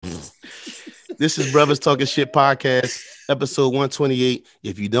This is Brothers Talking Shit podcast, episode 128.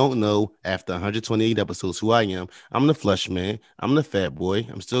 If you don't know, after 128 episodes, who I am, I'm the Flush Man. I'm the Fat Boy.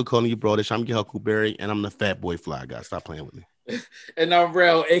 I'm still calling you Brodish. I'm your Huckleberry, and I'm the Fat Boy Fly Guy. Stop playing with me. And I'm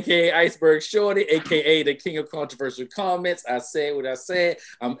Rel, aka Iceberg Shorty, aka the king of controversial comments. I said what I said.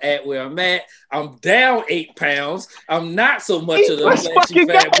 I'm at where I'm at. I'm down 8 pounds. I'm not so much of a flashy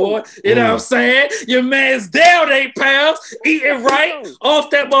fat boy. You know what I'm saying? Your man's down 8 pounds, eating right off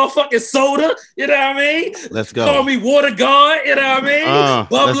that motherfucking soda. You know what I mean? Let's go. Call me Water God. You know what I mean?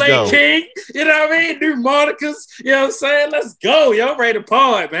 Bubbly King. You know what I mean? New monikers. You know what I'm saying? Let's go. Y'all ready to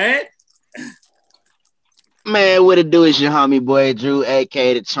pod, man? Man, what it do is your homie boy Drew,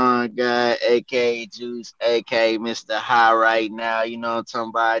 aka the Charm Guy, aka Juice, aka Mr. High right now. You know what I'm talking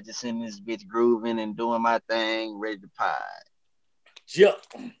about? Just in this bitch grooving and doing my thing, ready to pod. Yeah.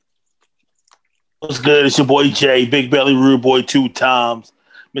 What's good? It's your boy Jay, Big Belly Rude Boy 2 times,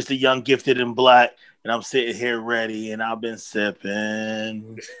 Mr. Young Gifted in Black, and I'm sitting here ready, and I've been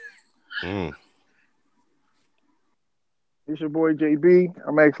sipping. It's your boy JB.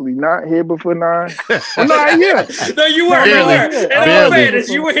 I'm actually not here before 9. I'm not here. No, you were.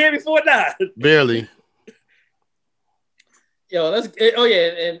 You were here before 9. Barely. Yo, let's. Oh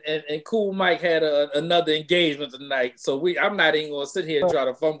yeah, and Cool Mike had another engagement tonight, so I'm not even gonna sit here and try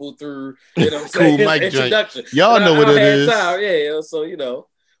to fumble through. You know what I'm saying? Cool Mike introduction. Y'all know what it is. Yeah, so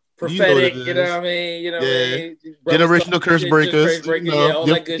prophetic. You know what I mean? You know, yeah. Generational curse breakers. All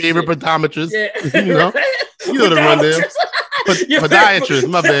that good favorite shit. Potometrists. Yeah. You know the rundown. Podiatrist,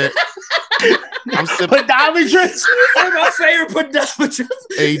 my bad. I'm Podometrist. My favorite podometrist.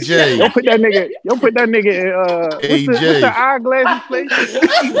 AJ. Don't put that nigga in what's the eyeglasses place?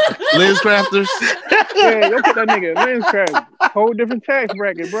 Lens crafters. Yeah, don't put that nigga in lens crafters. Whole different tax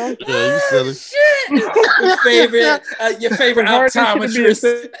bracket, bro. Yeah, you silly. Shit. Your favorite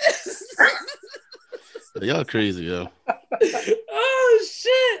optometrist. Y'all crazy, yo. Oh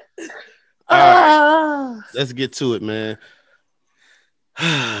shit. All right. Let's get to it, man.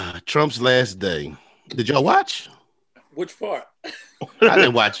 Trump's last day. Did y'all watch? Which part? I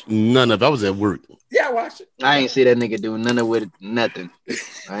didn't watch none of it. I was at work. Yeah, I watched it. I ain't see that nigga doing none of it, nothing.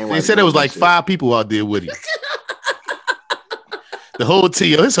 They said there was like 5 people out there with him. The whole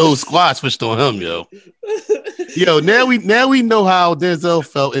team, his whole squad switched on him, yo. Yo, now we know how Denzel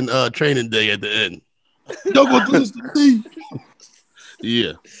felt in Training Day at the end. Don't go do this to me.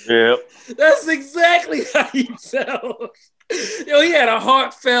 Yeah. Yep. That's exactly how you felt. Yo, he had a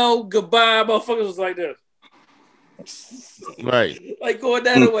heartfelt goodbye. Motherfuckers was like this. Right. Like going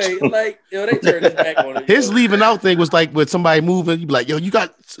that way. Like, yo, they turned his back on him. His leaving out thing was like with somebody moving, you be like, yo, you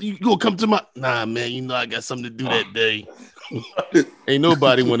gonna come to my man, you know I got something to do that day. Ain't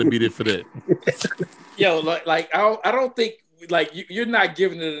nobody want to be there for that. Yo, like I don't think like you're not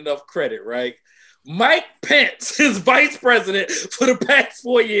giving it enough credit, right? Mike Pence, his vice president for the past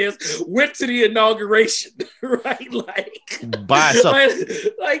 4 years, went to the inauguration, right? Like, by something.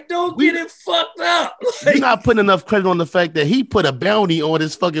 Like don't get it fucked up. Like, you're not putting enough credit on the fact that he put a bounty on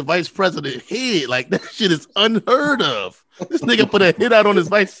his fucking vice president head. Like, that shit is unheard of. This nigga put a hit out on his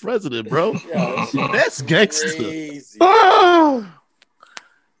vice president, bro. Yo, that's gangster. Crazy. Oh,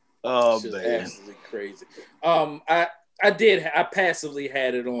 man. Absolutely crazy. I passively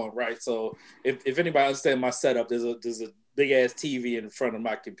had it on, right? So if anybody understands my setup, there's a big ass TV in front of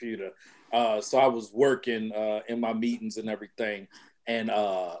my computer. So I was working in my meetings and everything, and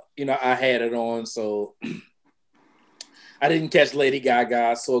I had it on. So I didn't catch Lady Gaga.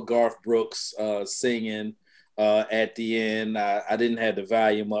 I saw Garth Brooks singing at the end. I didn't have the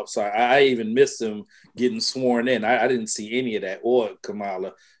volume up, so I even missed him getting sworn in. I didn't see any of that, or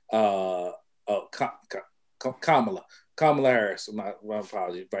Kamala. Kamala Harris. My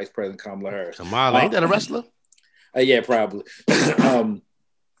apologies, Vice President Kamala Harris. Kamala, ain't that a wrestler? Yeah, probably.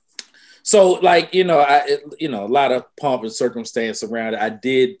 So, like, a lot of pomp and circumstance around it. I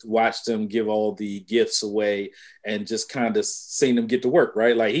did watch them give all the gifts away and just kind of seen them get to work,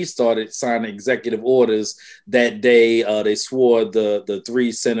 right? Like, he started signing executive orders that day. They swore the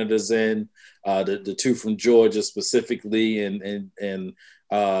 3 senators in, the 2 from Georgia specifically, and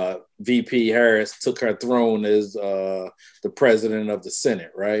VP Harris took her throne as the president of the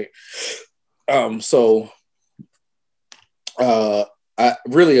Senate, right?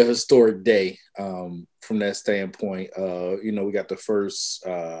 Really a historic day from that standpoint. We got the first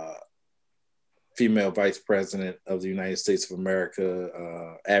female vice president of the United States of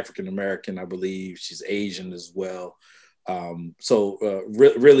America, African American, I believe. She's Asian as well.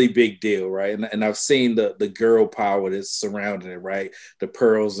 Really big deal, right? And I've seen the girl power that's surrounding it, right? The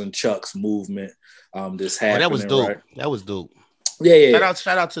Pearls and Chucks movement, this happening. That was dope. Right? That was dope. Yeah.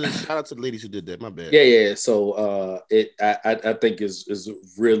 Shout out to the ladies who did that. My bad. Yeah. So I think is a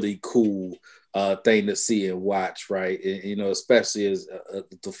really cool thing to see and watch, right? And, you know, especially as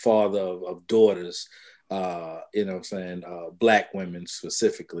the father of daughters, you know what I'm saying, Black women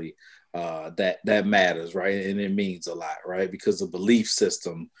specifically, that matters, right? And it means a lot, right? Because the belief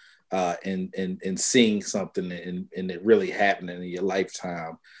system and seeing something and it really happening in your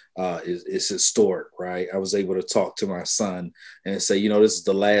lifetime is historic, right? I was able to talk to my son and say, you know, this is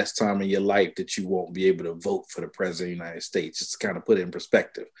the last time in your life that you won't be able to vote for the president of the United States, just to kind of put it in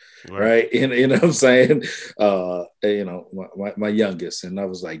perspective, right? And, you know what I'm saying? You know, my youngest, and I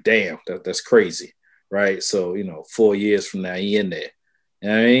was like, damn, that's crazy, right? So, you know, 4 years from now, he in there. You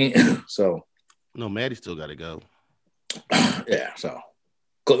know what I mean? So, no, Maddie still got to go. Yeah. So,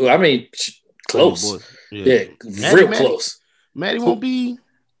 I mean, close. Yeah, real close. Maddie won't be.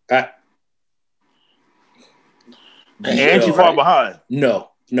 And she far behind.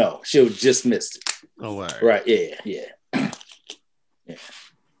 No, she'll just missed it. Oh, wow. Right. Yeah.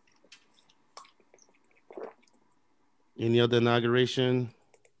 Any other inauguration?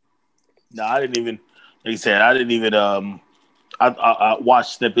 No, I didn't even. Like I said, I didn't even. I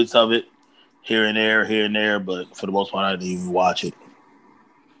watched snippets of it here and there, but for the most part, I didn't even watch it.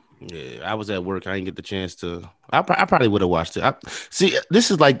 Yeah, I was at work. I didn't get the chance to. I probably would have watched it. See, this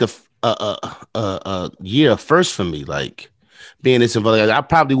is like the year first for me. Like being this involved, I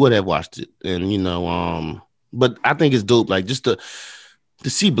probably would have watched it, and you know, but I think it's dope. Like just to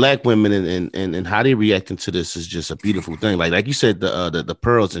see Black women and how they reacting to this is just a beautiful thing. Like you said, the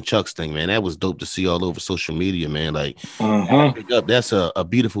pearls and Chucks thing, man, that was dope to see all over social media, man. Like that's a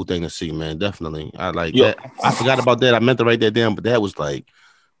beautiful thing to see, man. Definitely, I like that. I forgot about that. I meant to write that down, but that was like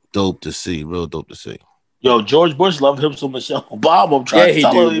dope to see, real dope to see. Yo, George Bush loved him some Michelle Obama. I'm trying to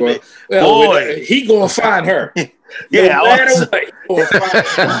tell him, bro. Boy, he gonna find her.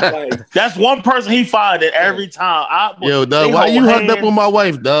 That's one person he find it every time. Yo, dog, why you hugged up on my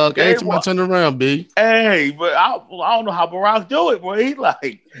wife, dog? Every time I turn around, B. Hey, but I don't know how Barack do it, bro. He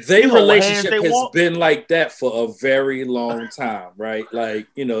like their relationship has been like that for a very long time, right? Like,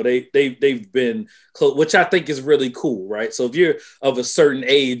 you know, they've been close, which I think is really cool, right? So if you're of a certain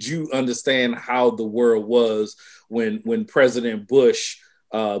age, you understand how the world was when President Bush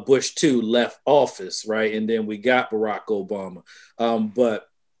II left office, right? And then we got Barack Obama. But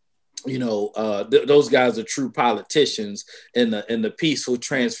you know, those guys are true politicians, and the peaceful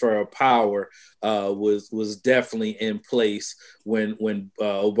transfer of power was definitely in place when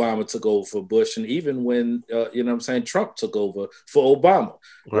Obama took over for Bush, and even when you know what I'm saying, Trump took over for Obama,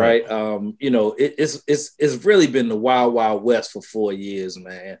 right? You know, it's really been the wild west for 4 years,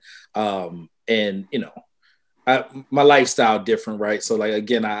 man. And you know, my lifestyle different, right? So like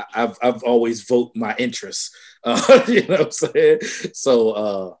again, I've always voted my interests. You know what I'm saying?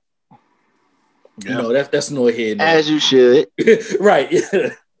 So you know, that's no here now. As you should. Right.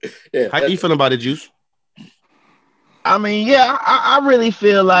 Yeah. How you feeling about it, Juice? I mean, yeah, I really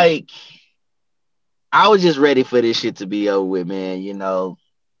feel like I was just ready for this shit to be over with, man. You know,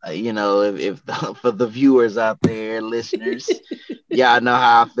 if for the viewers out there, listeners, y'all know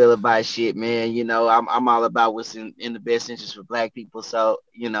how I feel about shit, man. You know, I'm all about what's in the best interest for Black people. So,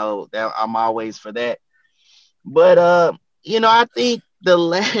 you know, I'm always for that. But you know, I think the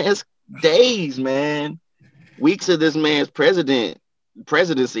last days, man, weeks of this man's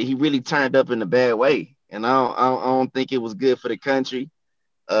presidency, he really turned up in a bad way. And I don't think it was good for the country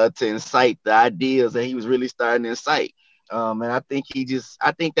to incite the ideas that he was really starting to incite. And I think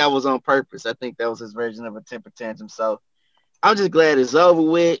that was on purpose. I think that was his version of a temper tantrum. So I'm just glad it's over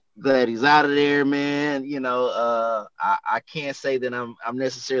with. Glad he's out of there, man. You know, I can't say that I'm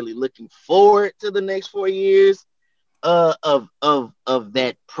necessarily looking forward to the next 4 years of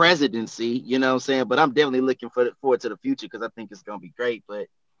that presidency. You know what I'm saying? But I'm definitely looking forward to the future because I think it's gonna be great. But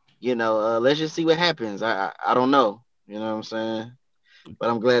you know, let's just see what happens. I don't know. You know what I'm saying? But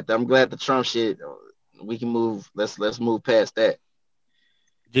I'm glad the Trump shit. We can move. Let's move past that.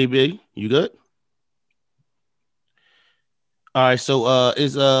 JB, you good? All right. So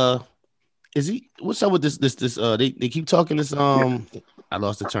is he? What's up with this? They keep talking this. I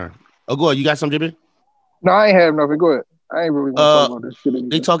lost the turn. Oh, go ahead. You got something, JB? No, I ain't have nothing. Go ahead. I ain't really want to talk about this shit anymore.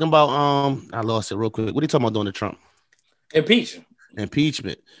 They talking about I lost it real quick. What are they talking about doing to Trump?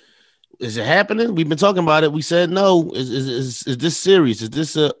 Impeachment. Is it happening? We've been talking about it. We said no. Is this serious? Is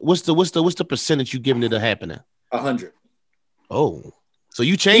this what's the percentage you giving it a happening? 100. Oh, so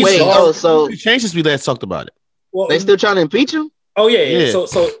you changed? Wait, you changed since we last talked about it. Well, they still trying to impeach him? Oh yeah.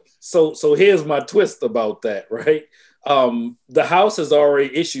 So here's my twist about that, right? The House has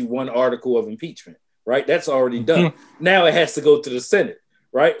already issued one article of impeachment, right? That's already done. Now it has to go to the Senate,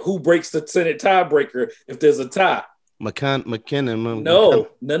 right? Who breaks the Senate tiebreaker if there's a tie? McKinnon. No.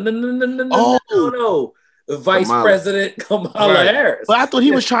 Oh. The Vice Kamala. President Kamala Right. Harris. But I thought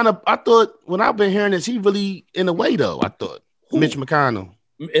he was trying to. I thought when I've been hearing this, he really in the way though. I thought Who? Mitch McConnell.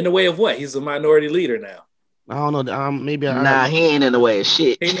 In the way of what? He's a minority leader now. I don't know. Maybe Nah, he ain't in the way of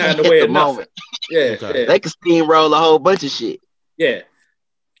shit. He's not in the at way the of nothing. moment. Yeah, Okay. They can steamroll a whole bunch of shit. yeah.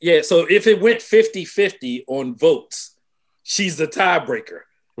 So if it went 50-50 on votes, she's the tiebreaker,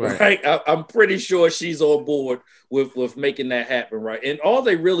 right? I'm pretty sure she's on board with making that happen, right? And all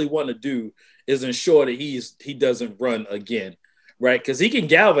they really want to do is ensure that he doesn't run again, right? Because he can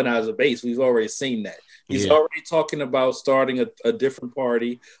galvanize a base. We've already seen that. He's already talking about starting a different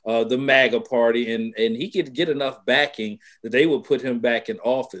party, the MAGA party, and he could get enough backing that they would put him back in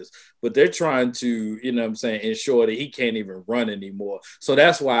office. But they're trying to, ensure that he can't even run anymore. So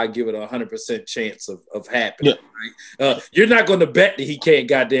that's why I give it 100% chance of happening. Yeah. Right? You're not going to bet that he can't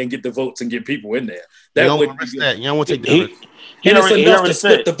goddamn get the votes and get people in there. You That don't would want to risk that. You don't want to take that risk. and it's enough to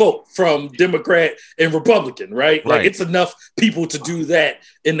said split the vote from Democrat and Republican, right? Like it's enough people to do that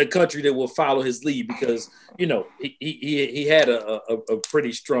in the country that will follow his lead because he had a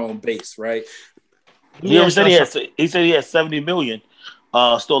pretty strong base, right? He said he had 70 million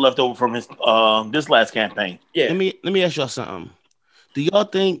still left over from his this last campaign. Yeah. Let me ask y'all something. Do y'all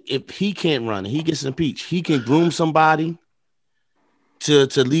think if he can't run, he gets impeached, he can groom somebody to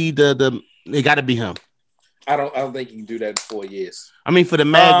lead the it got to be him? I don't think he can do that in 4 years. I mean, for the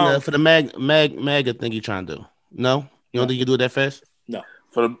MAGA thing you trying to do. No? You don't think you can do it that fast? No.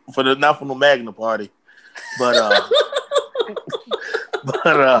 For the not from the Magna party. But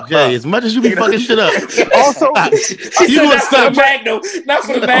Jay, as much as you be fucking shit up. Also, He You said gonna not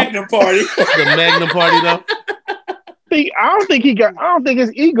for the Magnum party. The Magnum party though? I don't think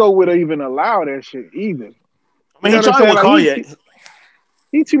his ego would even allow that shit either. I mean, he tried with Kanye.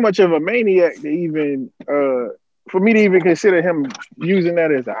 He's too much of a maniac to even for me to even consider him using that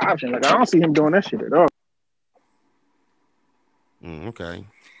as an option. Like I don't see him doing that shit at all. Okay.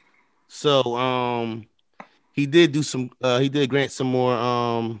 So he did do some he did grant some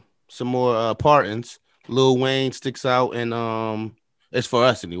more pardons. Lil Wayne sticks out and it's for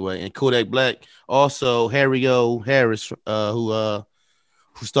us anyway. And Kodak Black, also Harry O. Harris, who was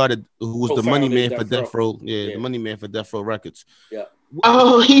the money man for Death Row. Yeah, the money man for Death Row Records. Yeah.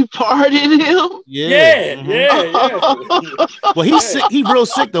 Oh, he pardoned him? Yeah. Well, he's sick. He real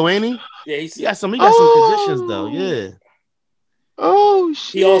sick though, ain't he? Yeah, He got some conditions though. Yeah. Oh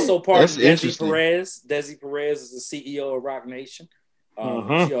shit. He also pardoned That's Desi interesting. Perez. Desi Perez is the CEO of Rock Nation.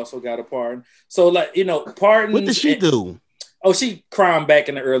 She also got a pardon. So pardons. What did she do? Oh, she crimed back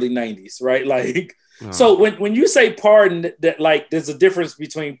in the early 90s, right? Like, so when you say pardon, that like there's a difference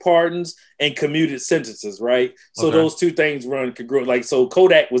between pardons and commuted sentences, right? So those two things run congruent. Like, so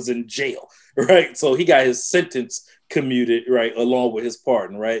Kodak was in jail, right? So he got his sentence commuted, right, along with his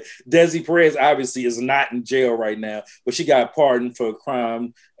pardon, right? Desi Perez obviously is not in jail right now, but she got pardoned for a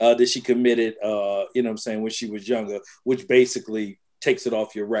crime that she committed, when she was younger, which basically takes it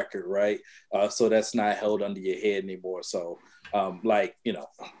off your record, right? So that's not held under your head anymore. So, who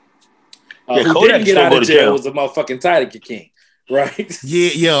didn't get out of jail was a motherfucking Tiger King, right?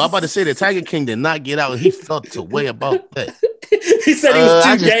 Yeah, I'm about to say that Tiger King did not get out, and he felt the way about that. He said he was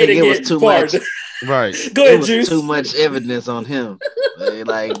too gay to get pardoned. Right. Go ahead, Juice. Too much evidence on him.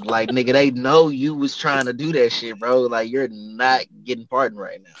 like nigga, they know you was trying to do that shit, bro. Like you're not getting pardoned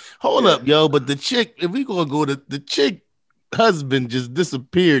right now. Hold up, yo. But the chick, if we gonna go to the chick husband just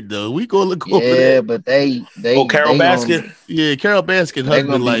disappeared though. We gonna look over there. Yeah, but they Carol Baskin. Carol Baskin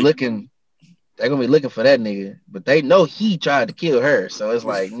husband they're gonna be looking for that nigga, but they know he tried to kill her, so it's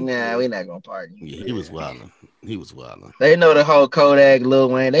like, nah, we're not gonna pardon you. Yeah, he was wilding. They know the whole Kodak, Lil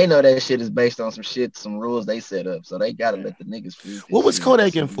Wayne. They know that shit is based on some rules they set up, so they gotta let the niggas free. What was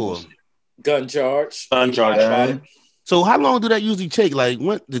Kodak in for? Gun charge. So how long do that usually take? Like,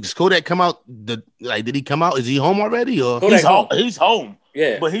 when does Kodak come out? Did he come out? Is he home already? Or Kodak he's home.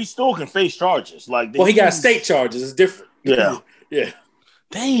 Yeah, but he still can face charges. Like, he got state charges. It's different. Yeah.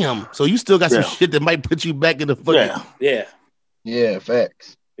 Damn. So you still got some shit that might put you back in the fucking. Yeah,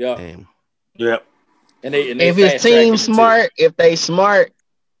 facts. Yeah. Damn. Yeah. And they if his team smart, if they smart,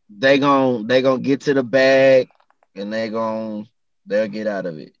 they gon' get to the bag and they'll get out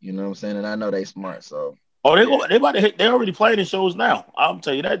of it. You know what I'm saying? And I know they smart, so. Oh, they about to hit. They already playing the shows now. I'll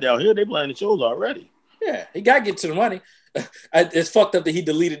tell you that down here. They playing the shows already. Yeah, he got to get to the money. It's fucked up that he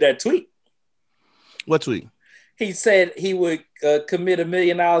deleted that tweet. What tweet? He said he would commit $1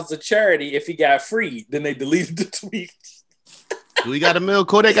 million to charity if he got freed. Then they deleted the tweet. Do we got a mill?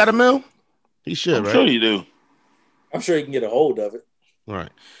 Kodak got a mill? He should, I'm right? sure you do. I'm sure he can get a hold of it. Right.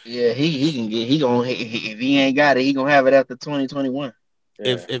 Yeah, he can get. If he ain't got it, he gonna have it after 2021.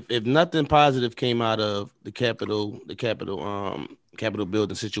 Yeah. If nothing positive came out of the Capitol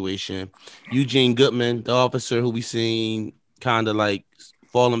building situation, Eugene Goodman, the officer who we seen kind of like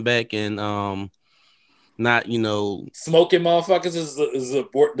falling back and not, smoking motherfuckers is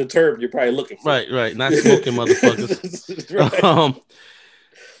the term you're probably looking for. Right, not smoking motherfuckers.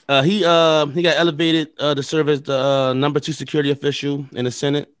 Right. He got elevated to serve as the number 2 security official in the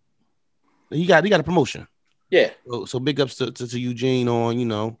Senate. He got a promotion. Yeah. So big ups to Eugene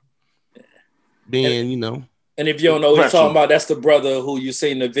on being And if you don't know what he's talking about, that's the brother who you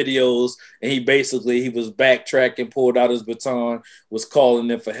see in the videos, and he was backtracking, pulled out his baton, was calling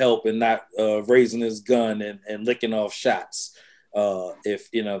them for help and not raising his gun and licking off shots. If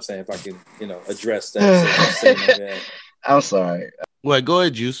you know what I'm saying, if I can address that. I'm sorry. Well, go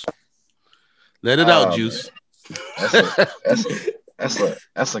ahead, Juice. Let it out, Juice.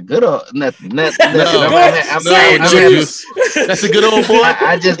 That's a good old nothing. That's a good old boy.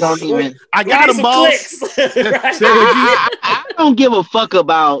 I just don't even. I got him, boss. I don't give a fuck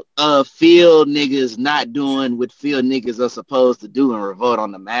about field niggas not doing what field niggas are supposed to do and revolt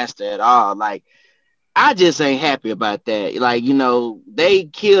on the master at all. Like, I just ain't happy about that. Like, they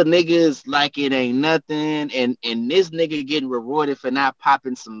kill niggas like it ain't nothing, and this nigga getting rewarded for not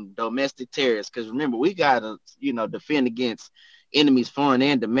popping some domestic terrorists. Because remember, we gotta defend against enemies, foreign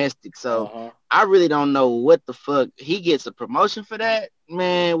and domestic. So I really don't know what the fuck he gets a promotion for that,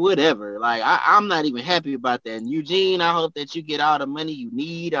 man. Whatever. Like I'm not even happy about that. And Eugene, I hope that you get all the money you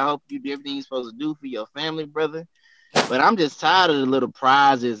need. I hope you do everything you're supposed to do for your family, brother. But I'm just tired of the little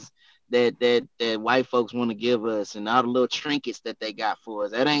prizes that white folks want to give us and all the little trinkets that they got for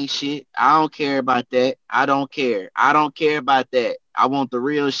us. That ain't shit. I don't care about that. I don't care about that. I want the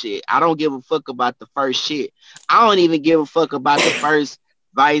real shit. I don't give a fuck about the first shit. I don't even give a fuck about the first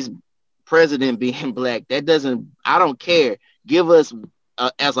vice president being black. I don't care. Give us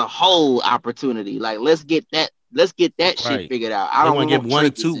as a whole opportunity. Like, let's get that shit figured out. I don't want to give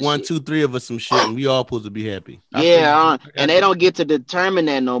one, two, three of us some shit, and we all supposed to be happy. And they don't get to determine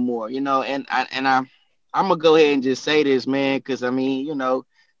that no more, And I'm gonna go ahead and just say this, man, because I mean,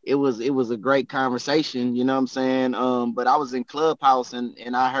 it was a great conversation, you know what I'm saying? But I was in Clubhouse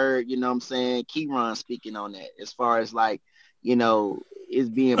and I heard, Keyron speaking on that as far as like, it's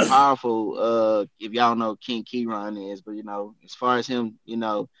being powerful. If y'all know King Keyron is, but as far as him,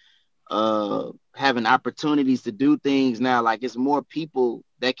 having opportunities to do things now, like it's more people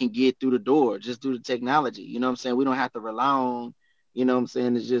that can get through the door just through the technology. You know what I'm saying? We don't have to rely on,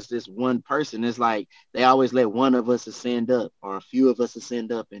 it's just this one person. It's like they always let one of us ascend up or a few of us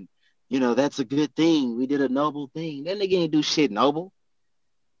ascend up, and that's a good thing. We did a noble thing. That nigga ain't do shit noble.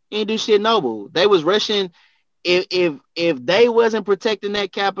 He ain't do shit noble. They was rushing. If they wasn't protecting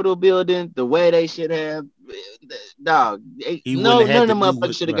that Capitol building the way they should have, dog, none of them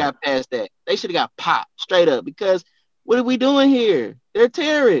motherfuckers should have got past that. They should have got popped straight up, because what are we doing here? They're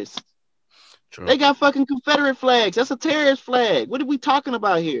terrorists. True. They got fucking Confederate flags. That's a terrorist flag. What are we talking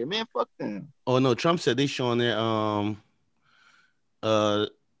about here, man? Fuck them. Oh no, Trump said they showing their what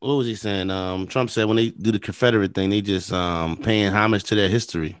was he saying? Trump said when they do the Confederate thing, they just paying homage to their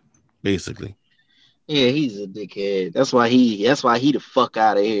history, basically. Yeah, he's a dickhead. That's why he the fuck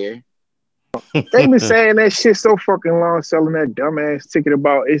out of here. They been saying that shit so fucking long, selling that dumbass ticket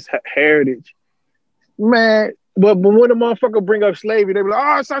about its heritage. Man, but when the motherfucker bring up slavery, they be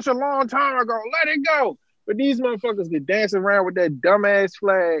like, oh, such a long time ago, let it go. But these motherfuckers get dancing around with that dumbass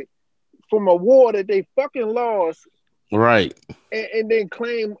flag from a war that they fucking lost. Right. And then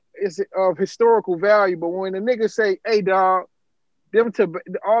claim it's of historical value. But when the niggas say, hey, dog,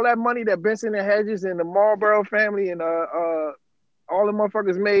 all that money that Benson and Hedges and the Marlboro family and all the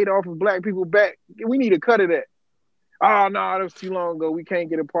motherfuckers made off of black people back, we need a cut of that. Oh no, that was too long ago. We can't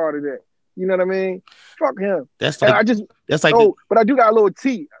get a part of that. You know what I mean? Fuck him. But I do got a little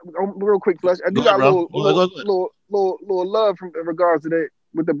tea, real quick, Flush. I do got a little love in regards to that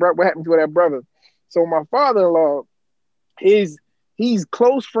with what happened to that brother. So my father-in-law he's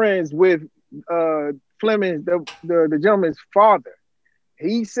close friends with Fleming, the gentleman's father.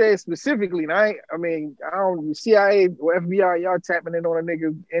 He said specifically, and I don't CIA or FBI, y'all tapping in on a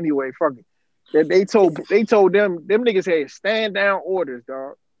nigga anyway. Fuck it. That they told them niggas had stand down orders,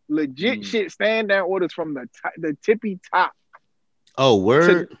 dog. Legit shit, stand down orders from the tippy top. Oh,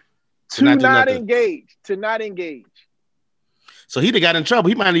 word. To not engage. So he'd have got in trouble.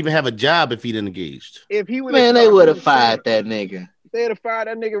 He might not even have a job if he'd engaged. If he would, man, they would have fired that nigga. They'd have fired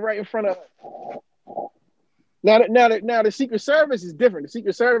that nigga right in front of. Now the Secret Service is different. The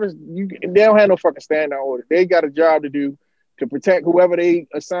Secret Service, they don't have no fucking standout order. They got a job to do to protect whoever they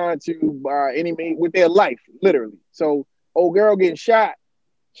assigned to by any means with their life, literally. So old girl getting shot,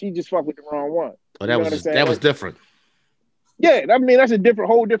 she just fucked with the wrong one. Oh, that was different. Yeah, I mean that's a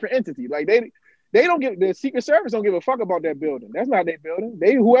whole different entity. Like they don't give the Secret Service don't give a fuck about that building. That's not their building.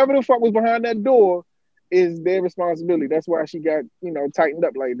 Whoever the fuck was behind that door is their responsibility. That's why she got tightened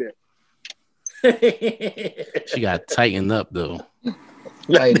up like that. She got tightened up though.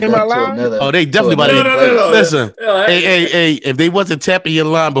 Am I lying? Oh, they definitely about to listen. Hey, if they wasn't tapping your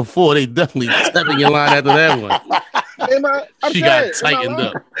line before, they definitely tapping your line after that one. She got tightened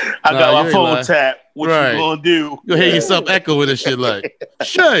up. I got my phone tap. What you gonna do? You'll hear yourself echoing and shit like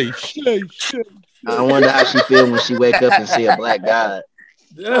Shay. I wonder how she feel when she wake up and see a black guy.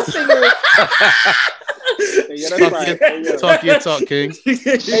 Talk your talk, King.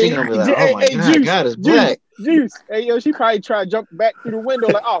 She gonna be like, oh my God, God is black. Juice. Hey, yo, she probably tried to jump back through the window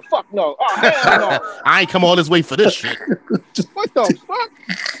like, oh, fuck no. Oh, hell no. I ain't come all this way for this shit. What the fuck?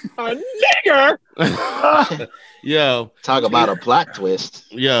 A nigger? Yo. Talk about a plot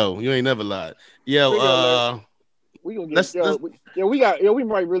twist. Yo, you ain't never lied. Yo, we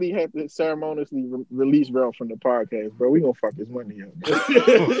might really have to ceremoniously release Ralph from the podcast, bro. We gonna fuck his money up.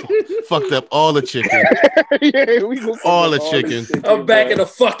 Fucked up all the chicken. Yeah, we gonna all the chicken. I'm back in the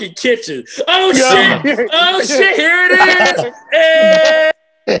fucking kitchen. Oh shit! Oh shit! Here it is.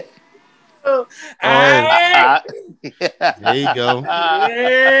 There you go.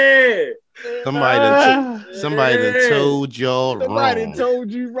 Yeah. Somebody done told y'all wrong. Somebody done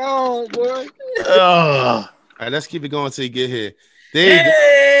told you wrong, boy. All right, let's keep it going until you get here.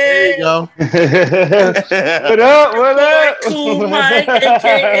 There you go. What up? Cool Mike,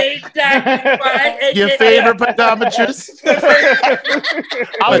 aka Dr. Mike, your favorite podiatrist.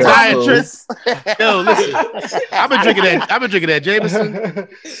 Yo, listen. I've been drinking that Jameson.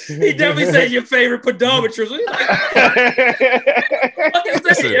 He definitely said your favorite podiatrist. What is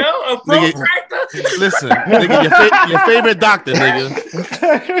that, yo? A protractor? Listen, nigga, your favorite doctor,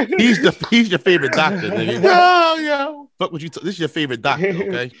 nigga. He's your favorite doctor, nigga. Yo. Fuck what you. This is your favorite doctor,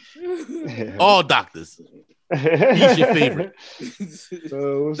 okay? All doctors. He's your favorite.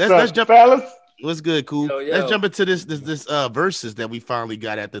 Let's jump, fellas. What's good, cool? Yo. Let's jump into this verses that we finally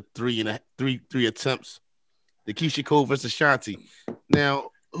got after three attempts. The Keisha Cole versus Ashanti. Now,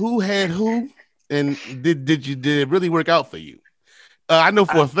 who had who, and did it really work out for you? I know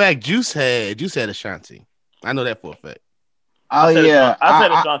for a fact Juice had Ashanti. I know that for a fact. Oh yeah, I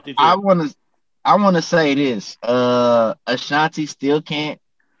said Ashanti too. I want to say this. Ashanti still can't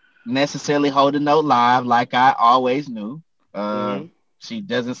necessarily hold a note live like I always knew. She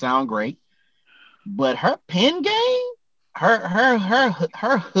doesn't sound great, but her pen game, her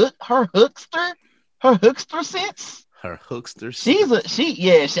hookster sense. Her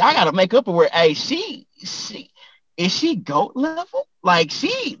hookster. I gotta make up a word. Hey, she is she GOAT level? Like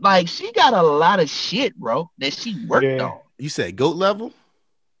she got a lot of shit, bro, that she worked on. You said GOAT level?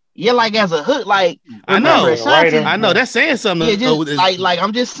 Yeah, like as a hook, like I know that's saying something. Yeah, just, like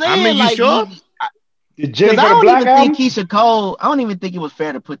I'm just saying. I mean, you like, sure? Because I don't even think Keisha Cole. I don't even think it was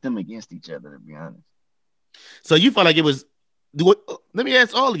fair to put them against each other. To be honest. So you felt like it was? Let me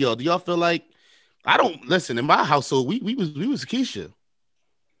ask all of y'all. Do y'all feel like? I don't listen. In my household, we was Keisha.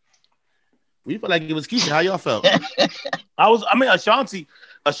 We felt like it was Keisha. How y'all felt? Ashanti.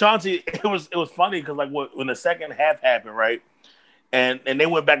 It was funny because like when the second half happened, right? And they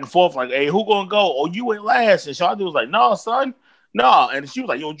went back and forth like, hey, who gonna go? Oh, you went last. And Ashanti was like, no, son, no. And she was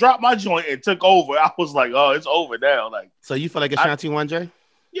like, yo, drop my joint and took over. I was like, oh, it's over now. Like, so you feel like Ashanti won, Jay?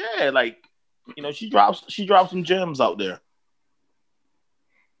 Yeah, like, she dropped some gems out there.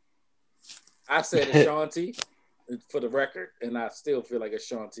 I said Ashanti for the record, and I still feel like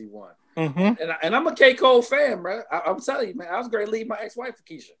Ashanti won. Mm-hmm. And I'm a K. Cole fan, bro. I'm telling you, man, I was going to leave my ex-wife for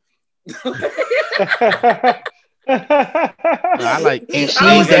Keisha. I like, and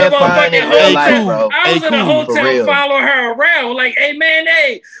she's that fine in real life, bro. I was in a hotel following her around, like, hey man,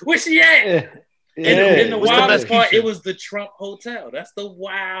 hey, where she at? And the wildest part, it was the Trump Hotel. That's the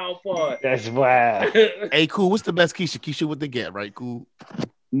wild part. That's wild. Hey, cool. What's the best Keisha? Keisha with the get, right? Cool.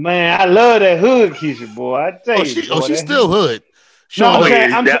 Man, I love that hood Keisha, boy. I tell you. She's still hood. No, I'm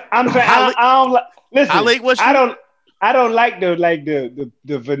saying, I don't like. Listen, I don't like the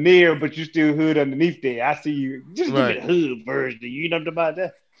veneer, but you still hood underneath there. I see you. Just give it hood version. You know about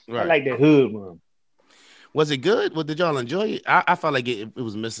that? Right. I like the hood one. Was it good? Did y'all enjoy it? I felt like it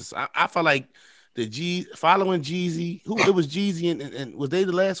was missing. I felt like following Jeezy. It was Jeezy and was they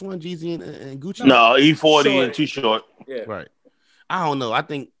the last one? Jeezy and Gucci? No, E40 and Too Short. Yeah. Right. I don't know. I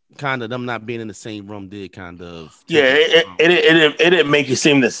think kind of them not being in the same room did kind of. Yeah, it didn't make it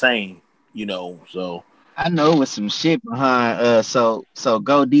seem the same, So I know with some shit behind. So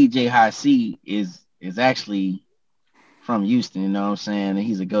Go DJ High C is actually from Houston. You know what I'm saying? And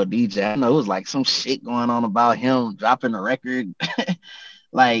he's a Go DJ. I know it was like some shit going on about him dropping a record.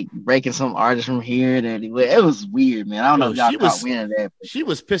 Like breaking some artists from here that it was weird, man. I don't know if y'all caught wind of that. She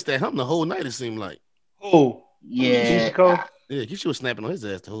was pissed at him the whole night. It seemed like. Oh yeah, she was snapping on his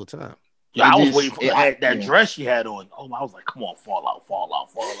ass the whole time. Yeah, I was waiting for that dress she had on. Oh, I was like, come on, fall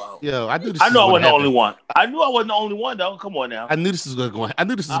out. Yo, I knew I wasn't the only one. I knew I wasn't the only one though. Come on now. I knew this was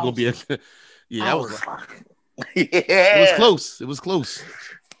gonna be a. Yeah, I was like, it was close.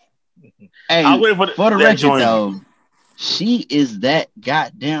 Hey, I waited for the record though. She is that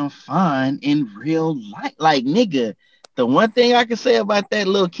goddamn fine in real life. Like, nigga, the one thing I can say about that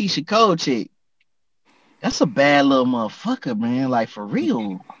little Keisha Cole chick, that's a bad little motherfucker, man. Like, for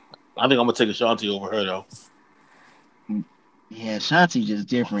real. I think I'm going to take Ashanti over her, though. Yeah, Ashanti just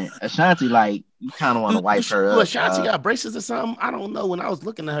different. Ashanti, like, you kind of want to wipe her up. Ashanti got braces or something? I don't know. When I was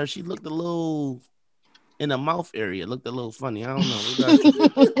looking at her, she looked a little... in the mouth area, looked a little funny. I don't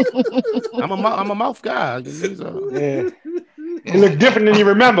know. I'm a mouth guy. Yeah. It looked different than you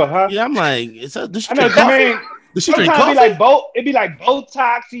remember, huh? Yeah, I'm like, it's a. I know, man. Sometimes it'd be like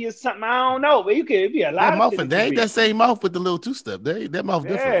Botoxy or something. I don't know, but it'd be a lot. That mouth and they ain't that same mouth with the little two step. That mouth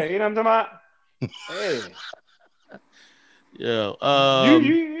different. Yeah, you know what I'm talking about.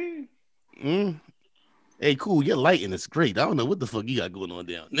 Yeah. Hey, cool. Your lighting is great. I don't know what the fuck you got going on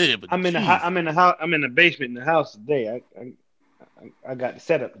down there, but I'm in the basement in the house today. I got the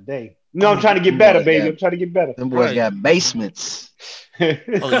setup today. No, I'm trying to get better, baby. I'm trying to get better. Them boys got basements. Oh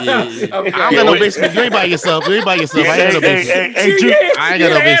yeah. I don't got no basement. You ain't by yourself. I ain't got no basement. I ain't got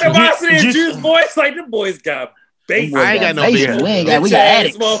no basement. Animosity and Juice voice like them boys got basement. I ain't got no basement. We got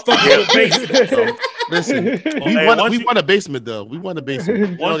attics. Listen, we want a basement though. We want a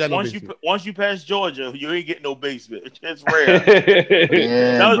basement. Once you pass Georgia, you ain't getting no basement. It's rare.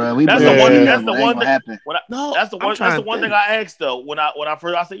 That's the one thing I asked though. When I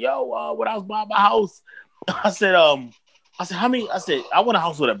first I said, yo, when I was buying my house, I said how many? I said I want a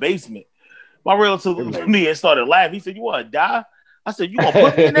house with a basement. My relative looked at me and started laughing. He said, you want to die? I said, you gonna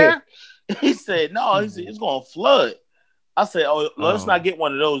put me in there? He said, no. He said, it's gonna flood. I said, let's not get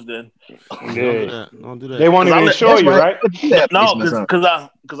one of those then. Don't do that. They won't even insure you, right? No,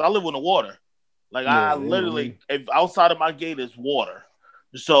 because I live on the water. Like I literally, if outside of my gate is water.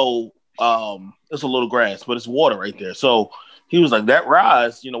 So it's a little grass, but it's water right there. So he was like, that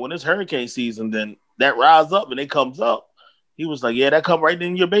rise, when it's hurricane season, then that rise up and it comes up. He was like, yeah, that come right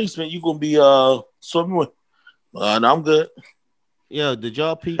in your basement. You're gonna be swimming with. No, I'm good. Yo, did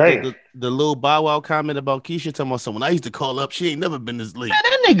y'all peep the little Bow Wow comment about Keisha talking about someone I used to call up? She ain't never been this late. Man,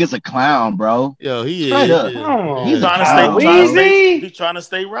 that nigga's a clown, bro. Yo, he is. He's trying to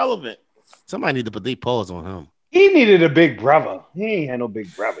stay relevant. Somebody need to put their paws on him. He needed a big brother. He ain't had no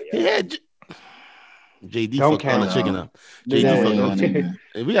big brother yet. JD fucked all the chicken up. JD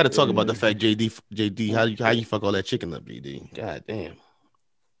fucked. We got to talk about the fact JD. How you fuck all that chicken up, JD? God damn.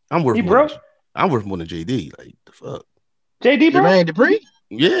 I'm worth more than JD. Like the fuck. JD, bro? Jermaine Dupri?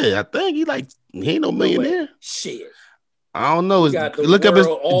 Yeah, I think he ain't no millionaire. Shit. I don't know. Look up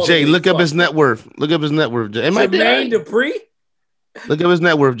his net worth. Look up his net worth. It might be Jermaine Dupri? Look up his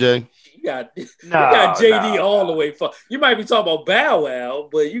net worth, Jay. You got JD all the way fucked. You might be talking about Bow Wow,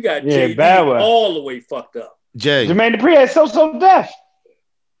 but you got JD all the way fucked up. Jay. Jermaine Dupri had so deaf.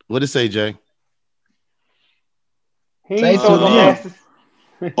 What'd it say, Jay?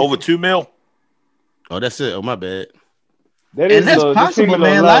 Over 2 mil. Oh, that's it. Oh, my bad. That's possible,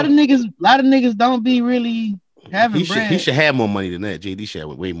 man. A lot of niggas don't be really having bread. He should have more money than that. JD should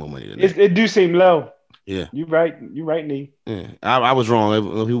have way more money than that. It do seem low. Yeah. You right, Nee. Yeah. I was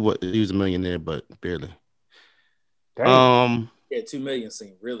wrong. He was a millionaire, but barely. Damn. Yeah, 2 million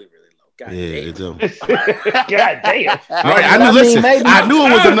seemed really, really low. God damn. God damn. I knew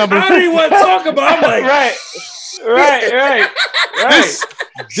it was a number. I don't even want to talk about. I'm like, right.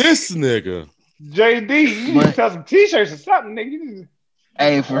 This nigga. JD, you need to sell some t-shirts or something, nigga.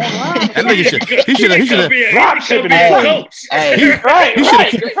 Hey, for that nigga he should have drop shipping.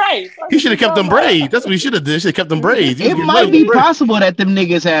 He should have kept them braids. That's what he should have did. Should have kept them braids. It might be possible that them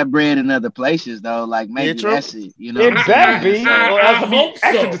niggas have bread in other places though. Like maybe that's it. It better be.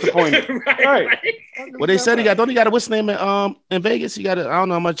 Extra disappointed. Right. Well, they said he got a what's name in Vegas. He got I don't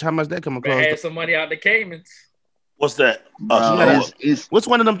know how much that come across. Had some money out the Caymans. What's that? What's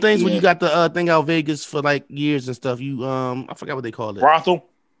one of them things when you got the thing out Vegas for like years and stuff? You I forgot what they call it. Brothel.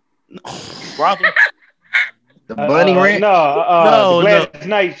 Brothel. The bunny ranch? No, the Glass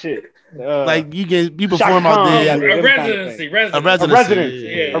Night shit. Like you perform out there. A residency.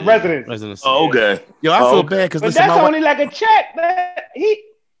 Oh, okay. Yo, I feel bad because but that's only like a check, man.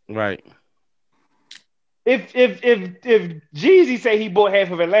 Right. If Jeezy say he bought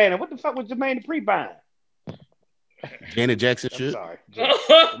half of Atlanta, what the fuck was Jermaine Dupri buying? Janet Jackson shit. I'm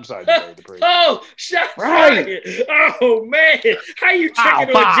sorry, Jermaine Dupri. Oh, shots right. Oh man, how you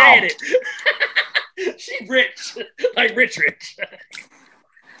tricking on Janet? She rich, like rich.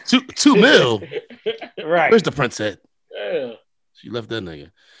 $2 million. Right. Where's the prince at? Yeah. She left that nigga.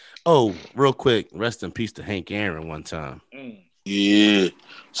 Oh, real quick, rest in peace to Hank Aaron one time. Yeah,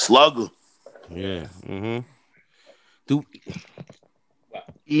 slugger. Yeah. Mm-hmm. Dude.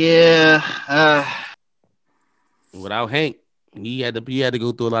 Yeah. Without Hank, he had to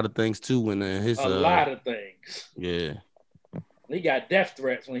go through a lot of things too. When his a lot of things. Yeah. He got death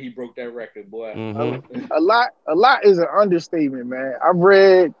threats when he broke that record, boy. Mm-hmm. A lot is an understatement, man. I've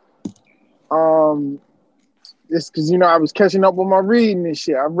read this because I was catching up with my reading and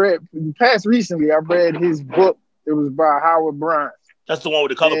shit. I read his book. It was by Howard Bryant. That's the one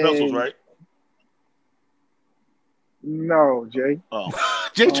with the color pencils, right? No, Jay. Oh.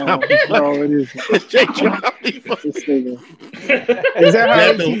 Jay no, it isn't. Jay Is that how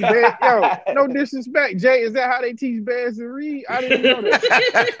they teach bad? Yo, no disrespect, Jay. Is that how they teach bands to read? I didn't know that.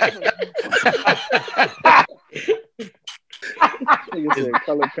 He said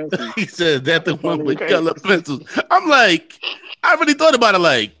color pencils. He said that the one with color pencils. I'm like, I really thought about it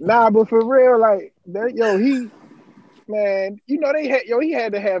like. Nah, but for real, like that, he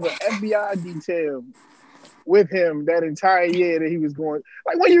had to have an FBI detail with him that entire year that he was going.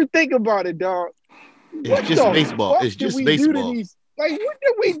 Like when you think about it, dog. It's just baseball. It's just baseball. Like what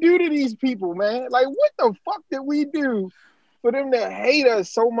did we do to these people, man? Like what the fuck did we do for them to hate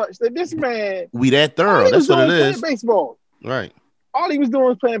us so much that this man? We that thorough. That's what it is. Baseball. Right. All he was doing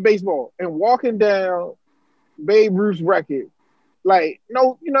was playing baseball and walking down Babe Ruth's record. Like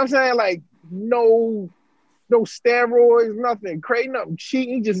no, you know what I'm saying? Like no steroids, nothing crazy, nothing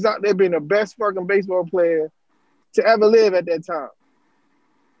cheating. He just out there being the best fucking baseball player to ever live at that time.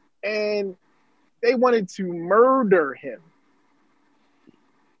 And they wanted to murder him.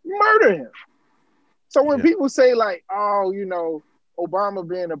 So when people say like, oh, Obama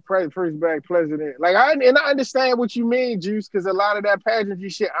being the first black president, like I understand what you mean, Juice, because a lot of that pageantry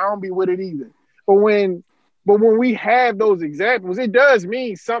shit, I don't be with it either. But when we have those examples, it does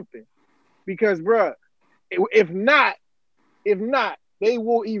mean something. Because, bruh, if not, they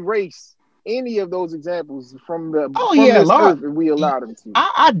will erase any of those examples from the earth if we allow them to.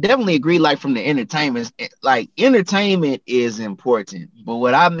 I definitely agree. Like from the entertainment, like entertainment is important, but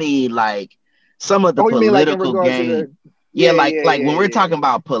what I mean, like some of the political game. When we're talking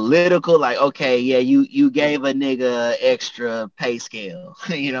about political, like okay, you gave a nigga extra pay scale,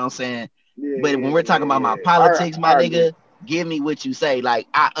 you know what I'm saying? But when we're talking about my politics, my nigga. Give me what you say. Like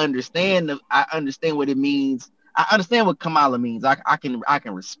I understand what it means. I understand what Kamala means. I can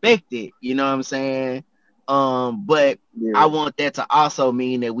respect it. You know what I'm saying? But I want that to also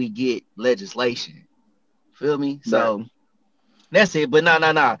mean that we get legislation. Feel me? Right. So that's it. But no. I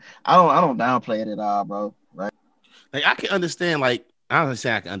don't downplay it at all, bro. Right? Like I can understand. Like I don't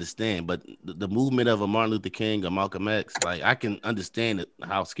say I can understand, but the movement of a Martin Luther King or Malcolm X, like I can understand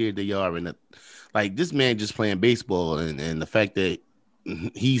how scared they are and like this man just playing baseball and the fact that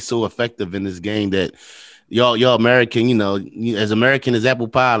he's so effective in this game that y'all American, as American as apple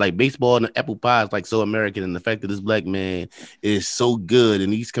pie, like baseball and apple pie is like so American, and the fact that this black man is so good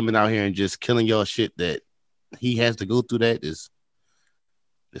and he's coming out here and just killing y'all shit that he has to go through that is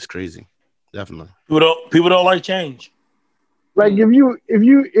crazy. Definitely. People don't like change. Like if you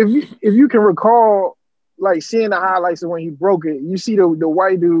can recall, like seeing the highlights of when he broke it, you see the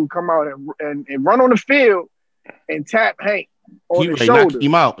white dude come out and run on the field and tap Hank on the shoulder.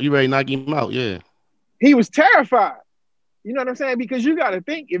 You ready to knock him out? Yeah. He was terrified. You know what I'm saying? Because you got to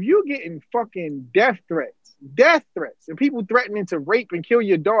think, if you're getting fucking death threats, and people threatening to rape and kill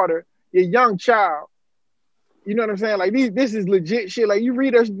your daughter, your young child, you know what I'm saying? Like this is legit shit. Like I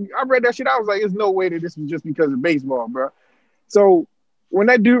read that shit, I was like, there's no way that this was just because of baseball, bro. So when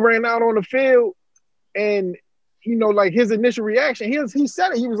that dude ran out on the field, and like his initial reaction, he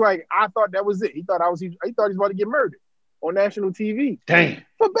said it. He was like, "I thought that was it." He thought he was about to get murdered on national TV. Damn.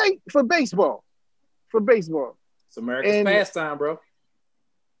 For baseball. It's America's pastime, bro.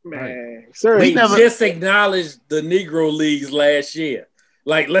 Man, sir, we just acknowledged the Negro Leagues last year.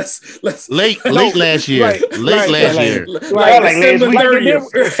 Like let's late last year. Late last year. Like December 30th.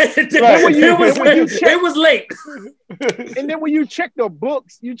 It was late. And then when you check the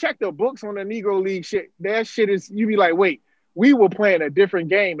books on the Negro League shit, that shit is, you be like, wait, we were playing a different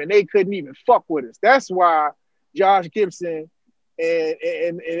game and they couldn't even fuck with us. That's why Josh Gibson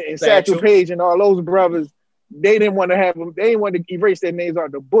and Satchel Paige and all those brothers, they didn't want to have them, they didn't want to erase their names out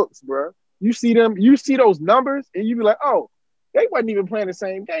of the books, bro. You see those numbers and you be like, oh, they wasn't even playing the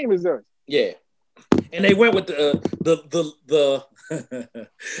same game as us. Yeah. And they went with the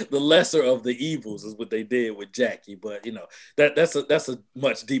lesser of the evils is what they did with Jackie, but that's a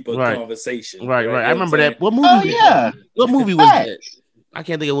much deeper conversation. Right. I remember that. What movie? Oh yeah. What movie was that? I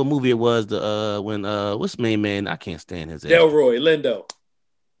can't think of what movie it was. When what's the main man? I can't stand his name. Delroy Lindo.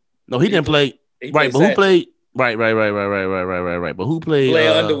 No, he didn't play. Right, but who played? Right. But who played?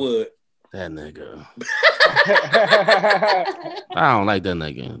 Blair Underwood. That nigga. I don't like that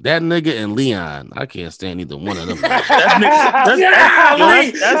nigga. That nigga and Leon. I can't stand either one of them. That's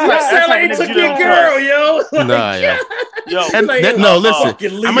like he took your girl, yo. Nah,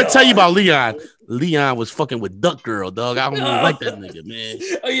 listen. I'm gonna tell you about Leon. Leon was fucking with Duck Girl, dog. I don't even like that nigga, man.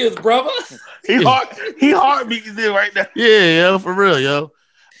 Oh, yeah, his brother. He hard beating it right now. Yeah, yo, for real, yo.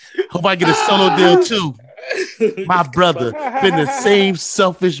 Hope I get a solo deal too. My brother been the same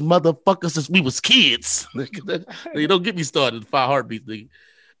selfish motherfucker since we was kids. You don't get me started. 5 heartbeats,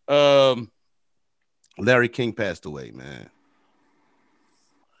 nigga. Larry King passed away, man.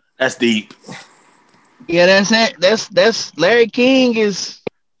 That's deep. Yeah, that's it. That's Larry King is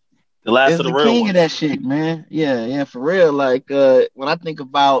the last of the real king one. Of that shit, man. Yeah, for real. Like when I think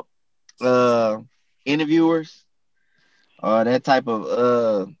about interviewers or that type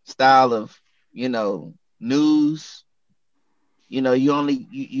of style of news,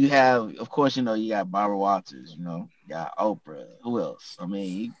 you have, of course, you got Barbara Walters, you got Oprah. Who else? I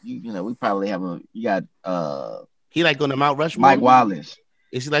mean, we probably have you got he like on the Mount Rushmore. Mike Wallace.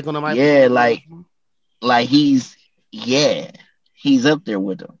 Is he like on the Mount? Yeah, like he's up there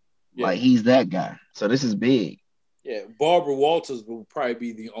with them. Yeah. Like he's that guy. So this is big. Yeah, Barbara Walters will probably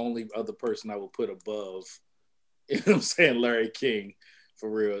be the only other person I would put above, you know what I'm saying, Larry King, for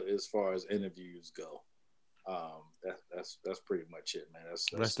real, as far as interviews go. That's pretty much it, man.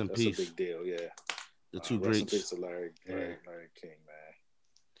 That's in peace. A big deal, yeah. The two greats. Rest in peace to Larry King, man.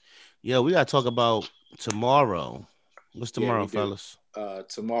 Yeah, we gotta talk about tomorrow. What's tomorrow, fellas?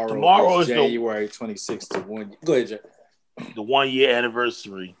 Tomorrow is January 26th. Go ahead, Jay. The 1 year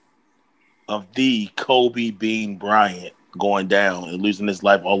anniversary of the Kobe Bean Bryant going down and losing his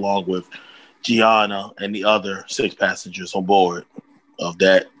life along with Gianna and the other 6 passengers on board of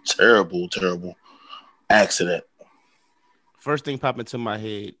that terrible, terrible accident. First thing popping into my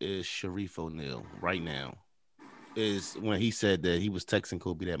head is Sharif O'Neal right now. Is when he said that he was texting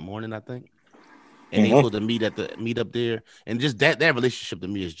Kobe that morning, I think. And they supposed to meet up there. And just that relationship to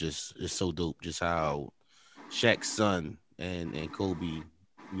me is so dope. Just how Shaq's son and Kobe,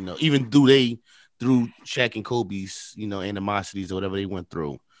 even through Shaq and Kobe's, animosities or whatever they went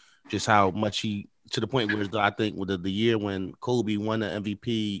through, just how much he, to the point where I think with the year when Kobe won the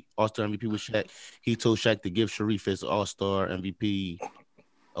MVP, All-Star MVP with Shaq, he told Shaq to give Sharif his All-Star MVP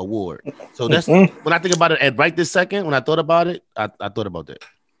award. So that's when I think about it at right this second, when I thought about it, I thought about that.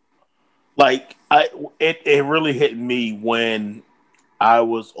 Like it really hit me when I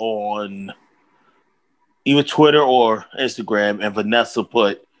was on either Twitter or Instagram, and Vanessa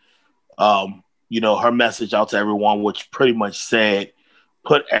put, her message out to everyone, which pretty much said,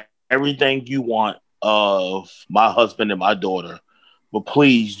 "Put everything you want of my husband and my daughter, but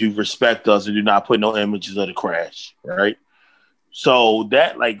please do respect us and do not put no images of the crash." Right. So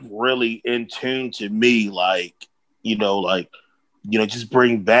that really in tune to me, just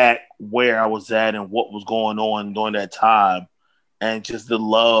bring back where I was at and what was going on during that time, and just the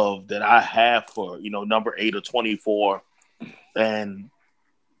love that I have for, number 8 or 24 and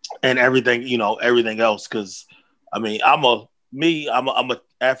everything, everything else. Cause I mean, I'm a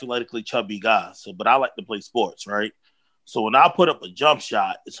athletically chubby guy. But I like to play sports. Right. So when I put up a jump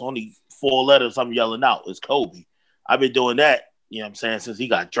shot, it's only 4 letters I'm yelling out. It's Kobe. I've been doing that, since he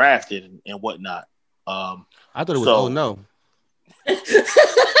got drafted and whatnot. I thought it was, oh no.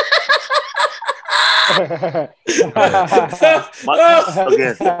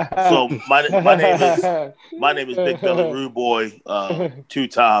 My name is Big Billy Rude Boy, 2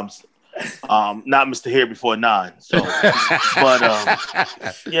 times. Not Mr. Here Before 9. So,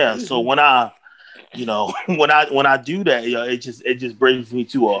 yeah. So when I do that, it just brings me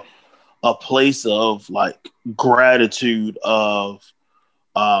to a place of gratitude of,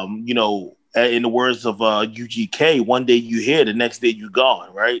 in the words of UGK, one day you here, the next day you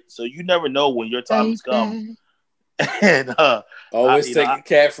gone, right? So you never know when your time is come. And always take a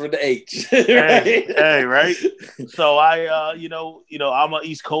cat from the H. Right? Hey, right. So I, I'm an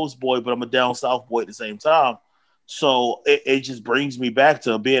East Coast boy, but I'm a down South boy at the same time. So it just brings me back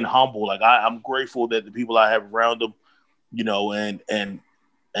to being humble. Like I'm grateful that the people I have around them, and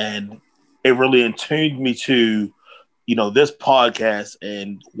it really attuned me to, this podcast.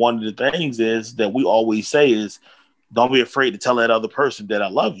 And one of the things is that we always say is, don't be afraid to tell that other person that I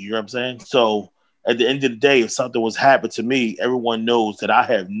love you. You know what I'm saying? So at the end of the day, if something was happened to me, everyone knows that I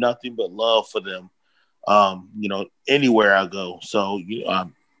have nothing but love for them. Anywhere I go. So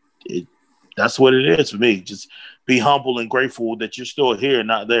that's what it is for me. Just be humble and grateful that you're still here and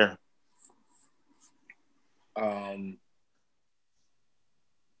not there.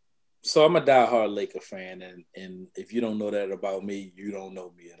 So I'm a diehard Laker fan, and if you don't know that about me, you don't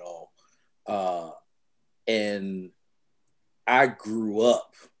know me at all. And I grew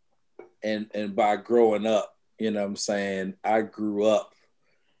up, and by growing up, you know what I'm saying, I grew up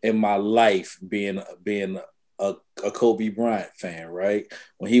in my life being a Kobe Bryant fan, right?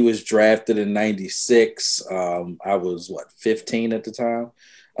 When he was drafted in 96, I was 15 at the time.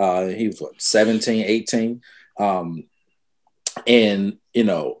 He was 17, 18. And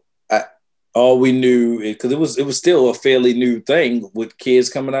all we knew, because it was still a fairly new thing with kids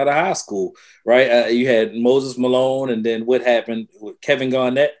coming out of high school, right? You had Moses Malone, and then what happened with Kevin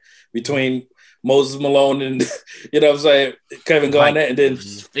Garnett between Moses Malone and, you know what I'm saying, Kevin Garnett, and then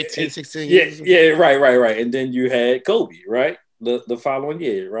 15, 16 years. Yeah, right. And then you had Kobe, right? The following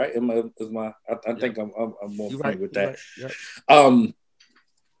year, right? I think I'm more familiar with that. Right.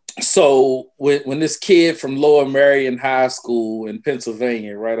 So when this kid from Lower Merion High School in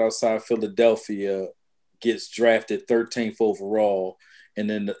Pennsylvania, right outside Philadelphia, gets drafted 13th overall, and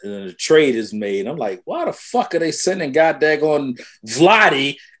then the trade is made, I'm like, why the fuck are they sending on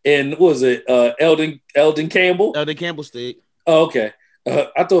Vlade and what was it, Eldon Campbell? Eldon Campbell stayed. Oh, okay.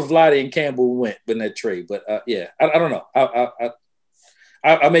 I thought Vlade and Campbell went in that trade, but yeah, I don't know.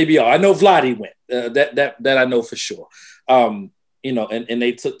 I may be off. I know Vlade went. That I know for sure. And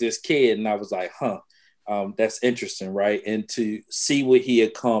they took this kid, and I was like, that's interesting, right? And to see what he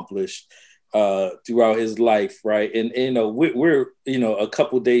accomplished throughout his life, right? And we're a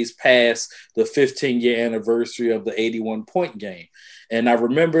couple days past the 15-year anniversary of the 81-point game, and I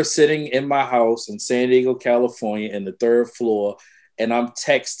remember sitting in my house in San Diego, California, in the third floor, and I'm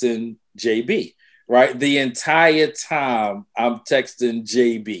texting JB, right? The entire time I'm texting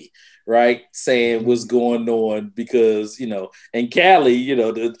JB, right? Saying what's going on, because, in Cali,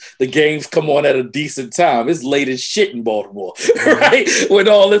 the games come on at a decent time. It's late as shit in Baltimore, right? When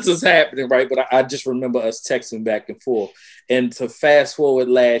all this is happening, right? But I just remember us texting back and forth. And to fast forward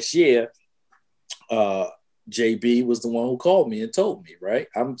last year, JB was the one who called me and told me, right?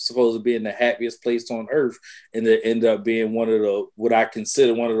 I'm supposed to be in the happiest place on earth, and it ended up being what I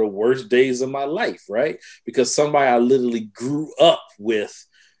consider one of the worst days of my life, right? Because somebody I literally grew up with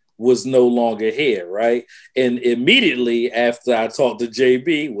was no longer here, right? And immediately after I talked to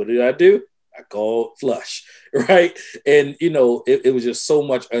JB, what did I do? I called Flush, right? And, it was just so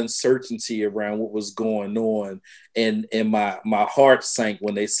much uncertainty around what was going on. And my heart sank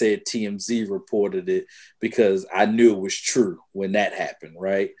when they said TMZ reported it, because I knew it was true when that happened,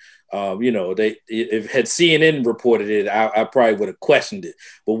 right? If had CNN reported it, I probably would have questioned it.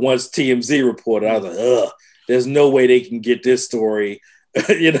 But once TMZ reported, I was like, there's no way they can get this story.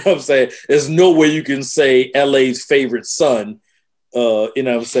 You know what I'm saying? There's no way you can say LA's favorite son,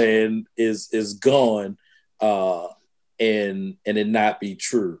 is gone, and it not be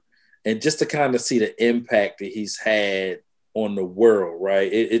true. And just to kind of see the impact that he's had on the world,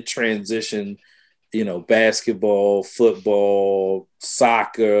 right? It transitioned, basketball, football,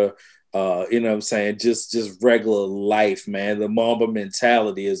 soccer, just regular life, man. The Mamba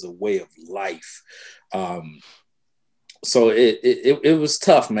mentality is a way of life. So it was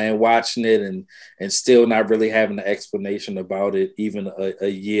tough, man, watching it and still not really having an explanation about it even a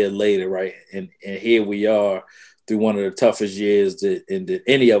year later, right? And here we are through one of the toughest years that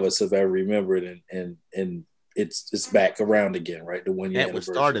any of us have ever remembered, and it's back around again, right? The 1 year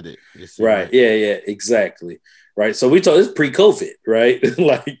anniversary. What started it. Right. Yeah, exactly. Right. So we told it's pre-COVID, right?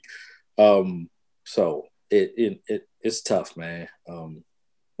 So it's tough, man.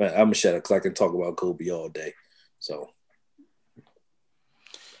 But I'm gonna shut up because I can talk about Kobe all day. So.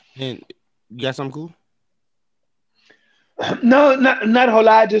 And you got something cool? No, not a whole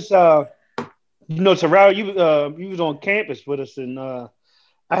lot. Just Terrell, you was on campus with us, and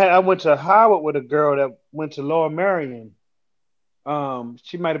I went to Howard with a girl that went to Lower Merion,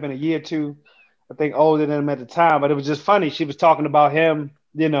 She might have been a year or two, I think, older than him at the time. But it was just funny. She was talking about him,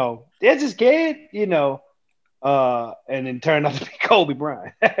 there's this kid, and then turned out to be Kobe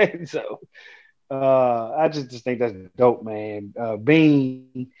Bryant. So I just think that's dope, man.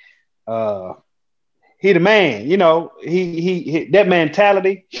 Bean, he the man, he that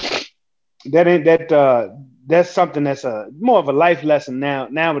mentality, that's something that's more of a life lesson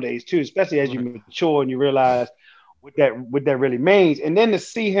nowadays too, especially as you mature and you realize what that really means. And then to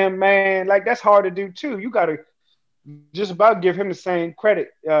see him, man, like that's hard to do too. You gotta just about give him the same credit,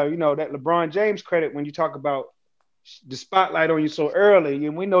 that LeBron James credit when you talk about the spotlight on you so early.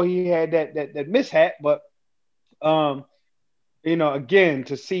 And we know he had that mishap, but again,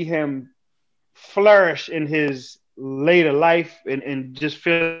 to see him flourish in his later life and just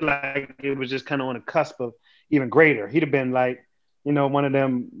feel like it was just kind of on the cusp of even greater. He'd have been like, one of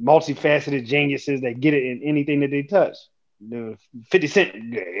them multifaceted geniuses that get it in anything that they touch. 50 Cent,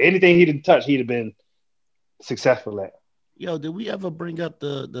 anything he'd touch, he'd have been successful at. Yo, did we ever bring up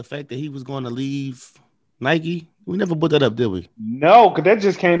the fact that he was going to leave Nike? We never put that up, did we? No, because that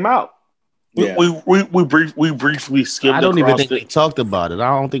just came out. Yeah. We briefly skimmed. I don't even think we talked about it.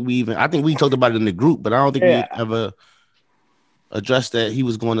 I think we talked about it in the group, but I don't think we ever addressed that he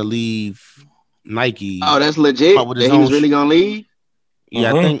was going to leave Nike. Oh, that's legit. That he was really going to leave.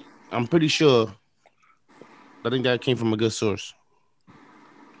 Yeah, I'm pretty sure. I think that came from a good source.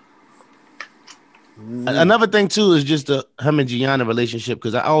 Another thing too is just the him and Gianna relationship,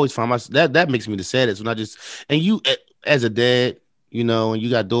 because I always find that makes me the saddest when you as a dad, and you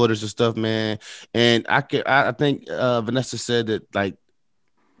got daughters and stuff, man. And I think Vanessa said that like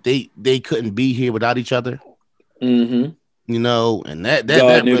they couldn't be here without each other. Mm-hmm. And that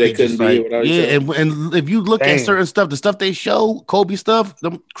really they couldn't be here without each other. And if you look at certain stuff, the stuff they show, Kobe stuff,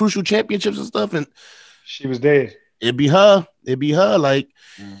 the crucial championships and stuff, and she was dead. It'd be her. Like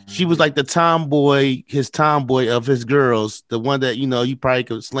she was like his tomboy of his girls, the one that you probably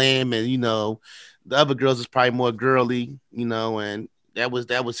could slam, and the other girls is probably more girly, and that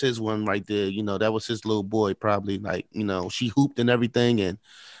was his one right there. That was his little boy, probably, like, she hooped and everything, and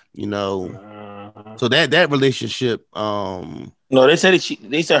so that relationship. No, they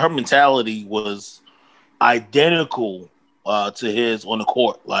said her mentality was identical to his on the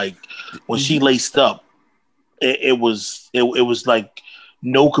court. Like when she laced up, it was like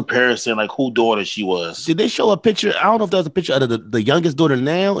no comparison, like who daughter she was. Did they show a picture? I don't know if that was a picture of the youngest daughter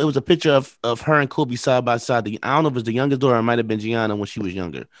now. It was a picture of her and Kobe side by side. I don't know if it was the youngest daughter, or it might have been Gianna when she was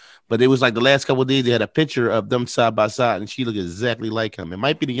younger. But it was like the last couple of days they had a picture of them side by side, and she looked exactly like him. It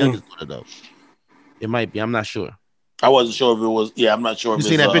might be the youngest daughter though. It might be. I'm not sure. I wasn't sure if it was. Yeah, I'm not sure. You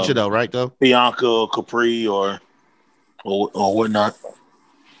seen that picture though, right? Though Bianca or Capri or whatnot.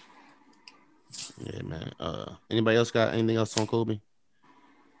 Yeah, man. Anybody else got anything else on Kobe?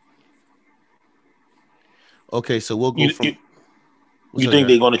 Okay, so we'll go from. You think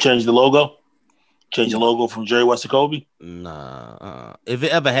they're going to change the logo? Change the logo from Jerry West to Kobe? Nah. If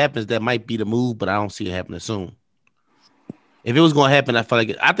it ever happens, that might be the move, but I don't see it happening soon. If it was going to happen, I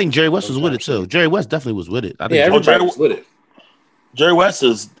think Jerry West was with it too. Jerry West definitely was with it. I think everybody was with it. Jerry West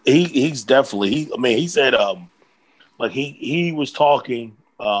he's definitely he said like he was talking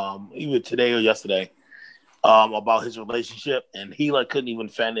either today or yesterday about his relationship, and he like couldn't even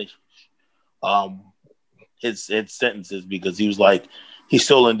finish his sentences because he was like he's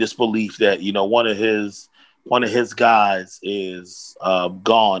still in disbelief that one of his guys is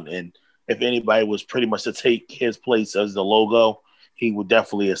gone, and if anybody was pretty much to take his place as the logo, he would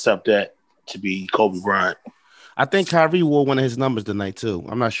definitely accept that to be Kobe Bryant. I think Kyrie wore one of his numbers tonight too.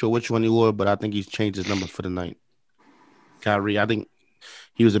 I'm not sure which one he wore, but I think he's changed his number for the night. Kyrie, I think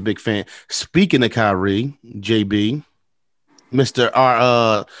he was a big fan. Speaking of Kyrie, JB, Mr.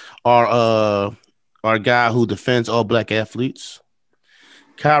 Our guy who defends all black athletes,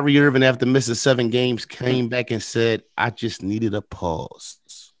 Kyrie Irving, after missing 7 games, came back and said, "I just needed a pause."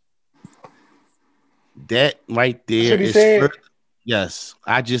 That right there is yes.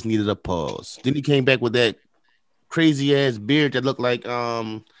 I just needed a pause. Then he came back with that crazy ass beard that looked like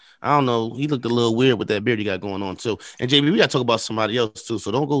I don't know. He looked a little weird with that beard he got going on too. And JB, we gotta talk about somebody else too. So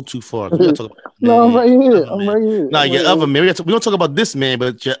don't go too far. We gotta talk about I'm right here. No, your other man. We don't talk about this man,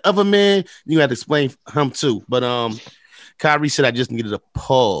 but your other man, you got to explain him too. But Kyrie said, "I just needed a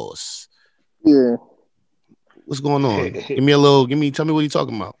pause." Yeah. What's going on? Tell me what you're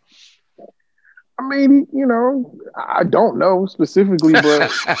talking about. I mean, I don't know specifically, but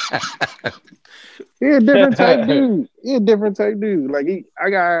he a different type dude. Like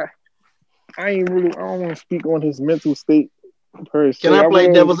I don't want to speak on his mental state per se. Can I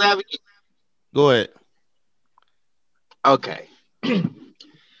play devil's advocate? Go ahead. Okay.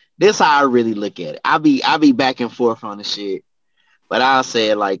 this how I really look at it. I be back and forth on the shit, but I'll say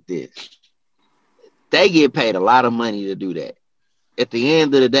it like this: they get paid a lot of money to do that. At the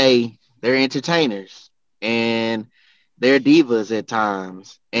end of the day, they're entertainers and they're divas at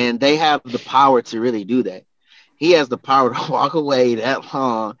times, and they have the power to really do that. He has the power to walk away that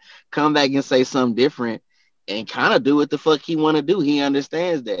long, come back and say something different, and kind of do what the fuck he want to do. He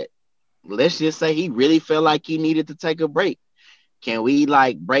understands that. Let's just say he really felt like he needed to take a break. Can we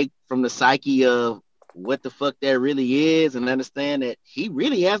like break from the psyche of what the fuck that really is and understand that he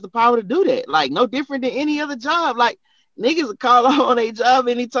really has the power to do that? Like no different than any other job. Like niggas will call on a job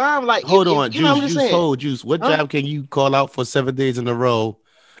anytime. Like hold on, Juice. What job can you call out for 7 days in a row?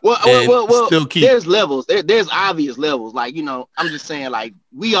 Well, there's levels. There's obvious levels. Like, you know, I'm just saying, like,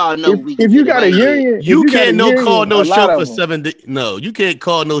 we all know. If you got a union, you can't call no show for 7 days. No, you can't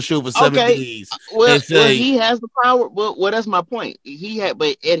call no show for 7 days. Well, he has the power. Well, that's my point.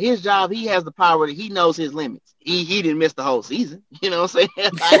 But at his job, he has the power. He knows his limits. He didn't miss the whole season. You know what I'm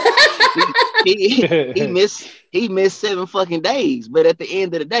saying? Like, he missed 7 fucking days. But at the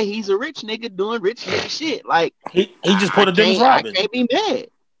end of the day, he's a rich nigga doing rich nigga shit. Like he just put a Dennis Rodman. I can't be mad.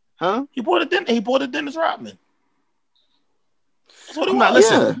 Huh? He bought a Dennis Rodman.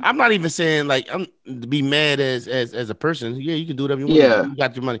 I'm not even saying like I'm to be mad as a person. Yeah, you can do whatever you want. Yeah. You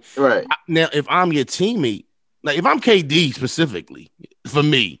got your money. Right. Now, if I'm your teammate, like if I'm KD specifically, for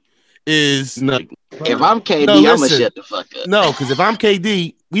me, is if I'm KD, I'm gonna shut the fuck up. No, because if I'm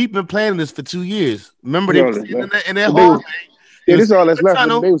KD, we've been planning this for 2 years. Remember they was in that hallway. Yeah, this is all that's left.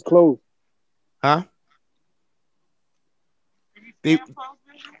 They was closed. Huh?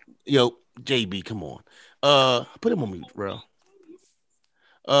 Yo, JB, come on. Put him on mute, bro.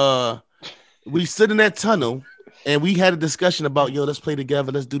 We stood in that tunnel and we had a discussion about, let's play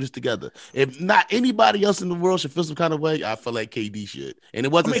together, let's do this together. If not anybody else in the world should feel some kind of way, I feel like KD should. And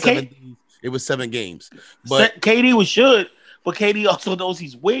it wasn't 7 days, it was 7 games. But KD should, but KD also knows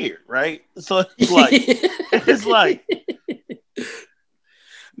he's weird, right? So it's like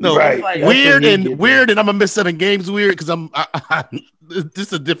no, right. Like weird and I'm gonna miss 7 games. Weird because this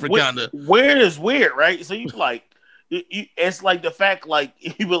is a different kind of weird is weird, right? So you like, it's like the fact, like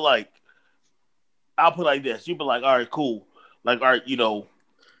you be like, I'll put it like this: you be like, all right, cool, like, all right,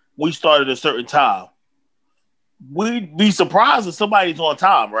 we started at a certain time. We'd be surprised if somebody's on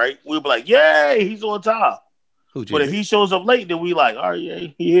time, right? We'd be like, yay, he's on time. Who, JB? But if he shows up late, then we like, all right, yeah,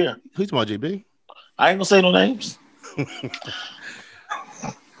 he here. Who's talking about, JB? I ain't gonna say no names.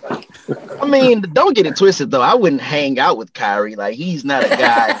 I mean, don't get it twisted though. I wouldn't hang out with Kyrie. Like he's not a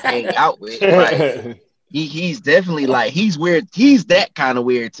guy to hang out with. Like, he's definitely like he's weird. He's that kind of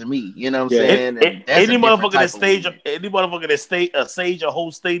weird to me. You know what I'm saying? Any motherfucker that stage a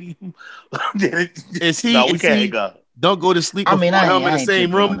whole stadium. Is he? No, we can't hang out. Don't go to sleep. I mean, I'm in the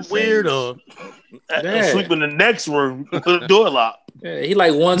same room. Weird or sleep in the next room with the door locked. Yeah, he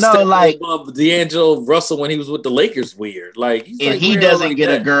like one step above D'Angelo Russell when he was with the Lakers. Weird, like if he doesn't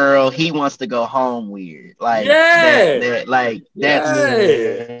get a girl, he wants to go home. Weird, like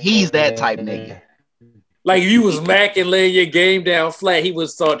he's that type nigga. Like if you was Mac and laying your game down flat, he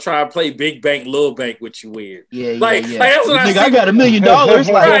would start trying to play big bank, little bank with you. Weird. Yeah. Like that's what I got $1 million. Like,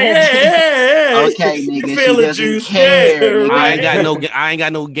 yeah. Okay, nigga. You feel the juice? Yeah. I ain't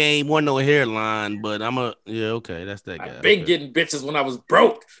got no game or no hairline, but I'm okay. That's that guy. I've been getting bitches when I was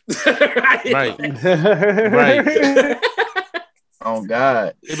broke. Right. Oh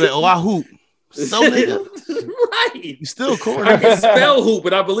God. I hoop. So nigga. Right. You still corny. I can spell hoop,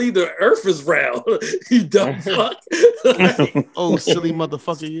 but I believe the earth is round. You dumb fuck. Oh, silly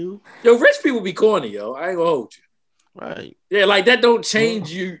motherfucker, you. Yo, rich people be corny, yo. I ain't gonna hold you. Right. Yeah, like that don't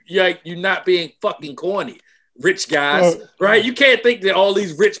change you. Like you not being fucking corny. Rich guys, right? You can't think that all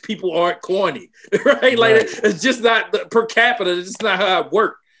these rich people aren't corny, right? Like it's just not per capita. It's just not how it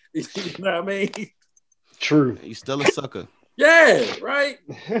works. You know what I mean? True. You still a sucker. Yeah, right.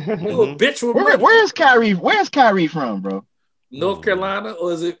 You a bitch with money. Where's Kyrie? Where's Kyrie from, bro? North Carolina,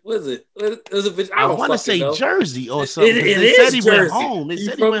 or is it? I want to say know. Jersey or something. It is he Jersey. Went home. They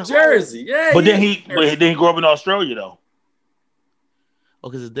said he from went Jersey. Home. Yeah, but then he grew up in Australia though. Oh,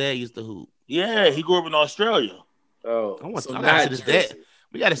 because his dad used to hoop. Yeah, he grew up in Australia. Oh, I want to see his dad.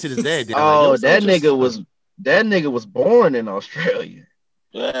 We got to see his dad. Oh, that nigga was born in Australia.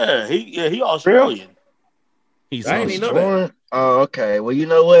 Yeah, he Australian. He's born. Oh, okay. Well, you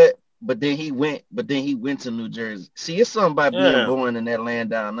know what? But then he went to New Jersey. See, it's something about being born in that land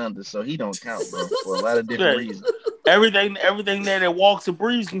down under, so he don't count, bro, for a lot of different reasons. Everything there that walks and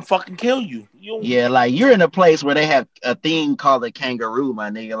breathes can fucking kill you. Yeah, like you're in a place where they have a thing called a kangaroo, my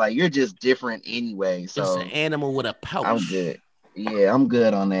nigga. Like you're just different anyway. So it's an animal with a pouch. I'm good. Yeah, I'm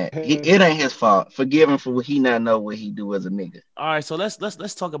good on that. It ain't his fault. Forgive him for what he not know what he do as a nigga. All right, so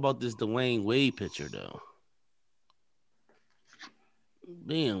let's talk about this Dwayne Wade picture though.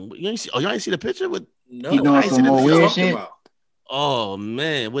 Damn, y'all ain't see the picture with? No, he doing some more weird shit. Oh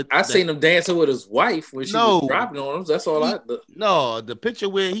man, I seen him dancing with his wife when she was dropping on him. That's all No, the picture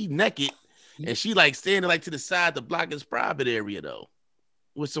where he naked and she like standing like to the side to block his private area though,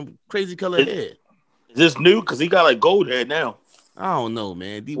 with some crazy color hair. Is this new? Because he got like gold hair now. I don't know,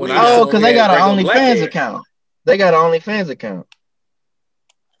 man. Because they got an OnlyFans account. They got an OnlyFans account.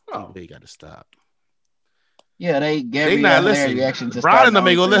 Oh, they got to stop. Yeah, they not listening. Reaction to Brian and them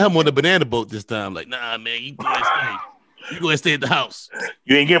ain't gonna let him on the banana boat this time. Like, nah, man, you go and stay. You go and stay at the house.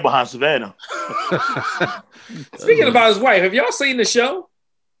 You ain't get behind Savannah. Speaking about his wife, have y'all seen the show?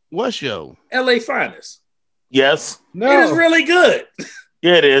 What show? LA Finest. Yes. No. It is really good.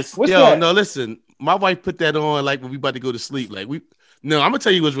 Yeah, it is. What's that? No, listen. My wife put that on like when we about to go to sleep. Like I'm gonna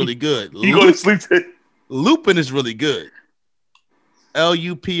tell you what's really good. You go to sleep. Lupin is really good.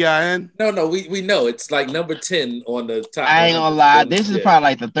 Lupin. No, we know it's like number 10 on the top. I ain't gonna lie. This is probably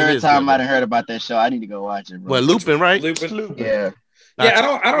like the third time I heard about that show. I need to go watch it, bro. Well, Lupin, right? Lupin. Yeah.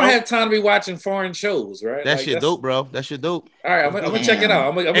 Yeah, I don't have time to be watching foreign shows, right? That shit dope, bro. That shit dope. All right, I'm gonna check it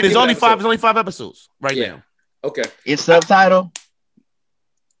out. And it's only 5 episodes right now. Okay. It's subtitle.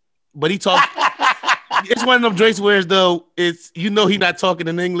 But he talks. It's one of them joints where though it's he not talking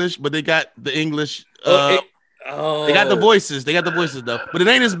in English, but they got the English. They got the voices. They got the voices though, but it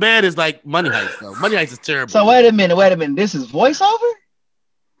ain't as bad as like Money Heist though. Money Heist is terrible. So wait a minute. This is voiceover.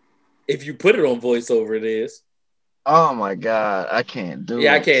 If you put it on voiceover, it is. Oh my god, I can't do it.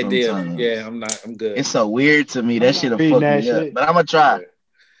 Yeah, I can't deal. Yeah, I'm good. It's so weird to me. That shit'll fuck me up. But I'm gonna try.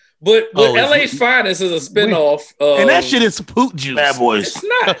 But LA's Finest is a spinoff. And that shit is poop juice. Bad Boys. It's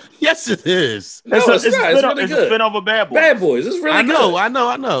not. Yes, it is. No, it's not. It's really good. It's a spinoff of Bad Boys. Bad Boys. It's really good. I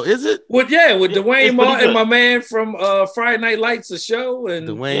know. Is it? With Dwayne Martin, my man from Friday Night Lights, the show, and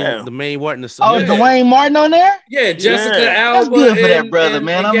Dwayne Martin. Is Dwayne Martin on there? Yeah, Jessica Alba. That's good for that brother,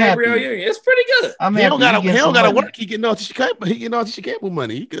 man. I'm Gabrielle happy. Union. It's pretty good. He don't gotta work. He getting all Tisha Campbell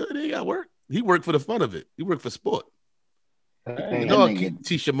money. He good. He got work. He worked for the fun of it. He worked for sport.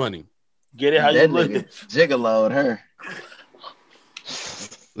 Tisha money. Get it how you look. Gigoloed her.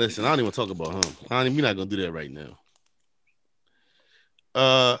 Listen, I don't even talk about him. We're not gonna do that right now.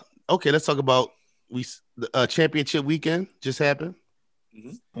 Okay, let's talk about the championship weekend just happened.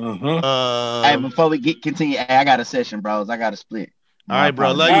 Hey, before we continue, I got a session, bros. I got to split. All right,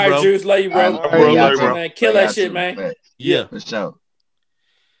 bro. Love you, bro. Juice, love you, bro. Love you, bro. Man. Kill that shit, man. Yeah, for sure.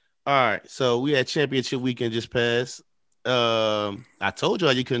 All right, so we had championship weekend just passed. I told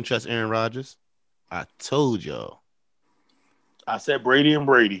y'all you couldn't trust Aaron Rodgers. I told y'all. I said Brady and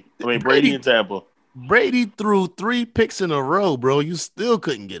Brady. Brady and Tampa. Brady threw 3 picks in a row, bro. You still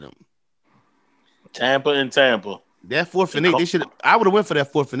couldn't get him. Tampa and Tampa. That 4th and 8. They should. I would have went for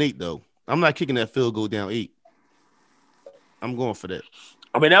that 4th and 8 though. I'm not kicking that field goal down 8. I'm going for that.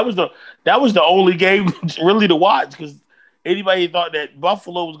 I mean, that was the only game really to watch because anybody thought that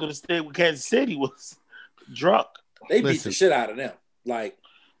Buffalo was going to stay with Kansas City was drunk. They beat the shit out of them. Like,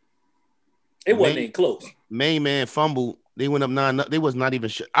 it wasn't even close. Main man fumbled. They went up 9. They was not even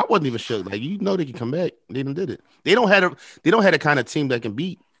shook. I wasn't even shook. Like, they can come back. They done did it. They don't have a kind of team that can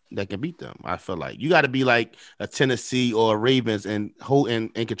beat them. I feel like you got to be like a Tennessee or a Ravens and hold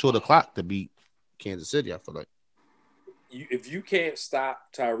and control the clock to beat Kansas City. I feel like if you can't stop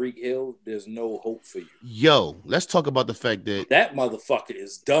Tyreek Hill, there's no hope for you. Yo, let's talk about the fact that motherfucker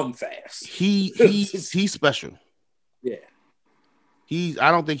is dumb fast. He's special. Yeah.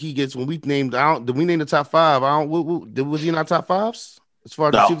 I don't think he gets when we named. Did we name the top 5? Was he in our top 5s as far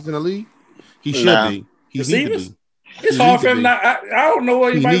as receivers in the league? He should be. He needs to be. It's hard for him not. I don't know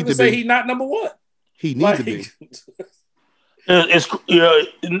what anybody would say. He's not number 1. He needs to be. It's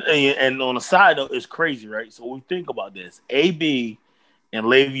and on the side note, it's crazy, right? So when we think about this, AB and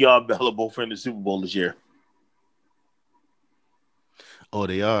Le'Veon Bell are both in the Super Bowl this year. Oh,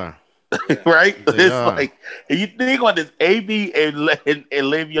 they are. Right? It's like if you think about this, AB and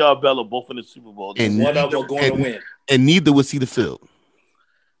Le'Veon Bell are both in the Super Bowl. And one of them are going to win. And neither would see the field.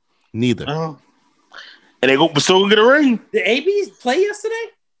 Neither. And they still gonna get a ring. Did AB play yesterday?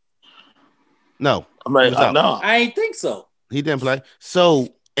 No. No. I ain't think so. He didn't play. So,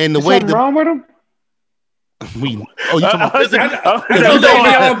 and the Is way something wrong with him? You talking about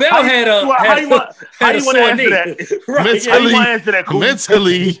Le'Veon Bell had a sore knee. Right.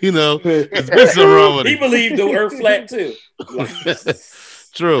 Mentally, it's been something wrong with him. He believed the earth flat too.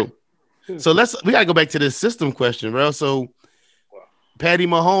 True. So we gotta go back to this system question, bro. So Patty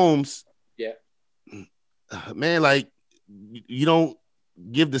Mahomes, yeah, man, like you don't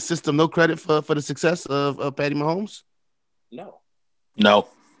give the system no credit for the success of Patty Mahomes? No.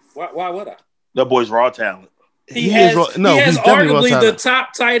 Why would I? That boy's raw talent. He has arguably the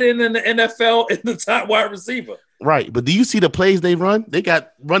top tight end in the NFL and the top wide receiver. Right, but do you see the plays they run? They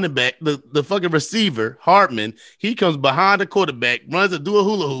got running back, the fucking receiver, Hartman. He comes behind the quarterback, runs do a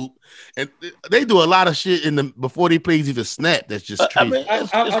hula hoop, and they do a lot of shit before they plays even snap. That's just crazy.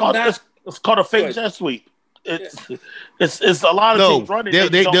 It's called a fake jet sweep. It's a lot of teams running.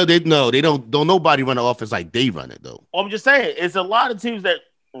 They don't nobody run the offense like they run it though. I'm just saying, it's a lot of teams that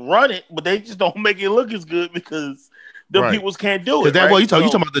run it, but they just don't make it look as good because the peoples can't do it. You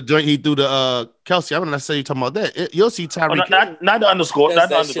talking about the joint he threw to Kelsey. I'm not necessarily talking about that. You'll see Tyreek. Not the underscore. That's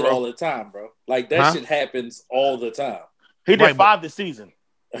not the shit all the time, bro. Like that shit happens all the time. He did 5 this season.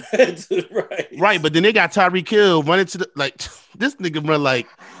 Right, but then they got Tyreek Hill running to this nigga run like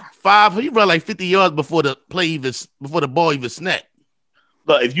 5. He run like 50 yards before the ball even snapped.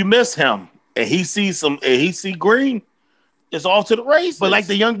 But if you miss him and he sees green, it's off to the races. But like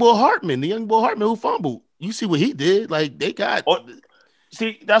the young boy Hartman who fumbled. You see what he did? Like they got.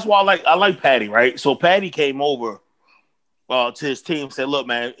 See, that's why I like Patty, right? So Patty came over to his team, said, "Look,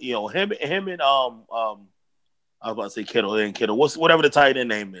 man, him and I was about to say Kittle and Kittle, whatever the tight end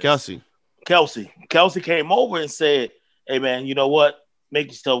name is, Kelsey came over and said, "Hey, man, you know what? Make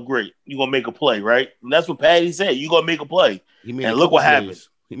yourself great. You're gonna make a play, right?" And that's what Patty said. You're gonna make a play. And look what happened.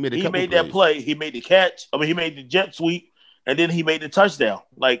 He made that play. He made the catch. He made the jet sweep, and then he made the touchdown.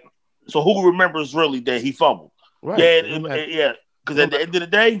 So who remembers really that he fumbled? Right. Yeah. Because at the end of the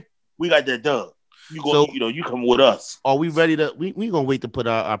day, we got that dub. You come with us. Are we ready to? We gonna wait to put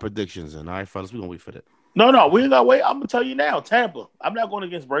our predictions in. All right, fellas, we gonna wait for that. No, we ain't gotta wait. I'm gonna tell you now, Tampa. I'm not going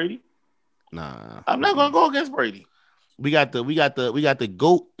against Brady. Nah, I'm not gonna go against Brady. We got the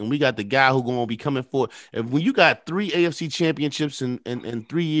GOAT, and we got the guy who gonna be coming for. And when you got 3 AFC championships in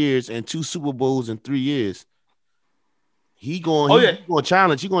 3 years and 2 Super Bowls in 3 years. He gonna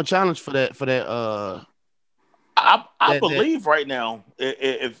challenge. He gonna challenge for that. I believe right now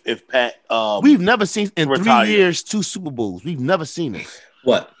if Pat. We've never seen in retired. 3 years 2 Super Bowls. We've never seen this.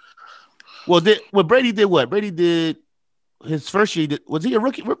 What? Well, Brady did what? Brady did his first year. Was he a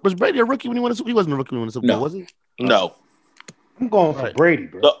rookie? Was Brady a rookie when he won a Super Bowl? He wasn't a rookie when he won a Super Bowl, was he? No. I'm going for Brady,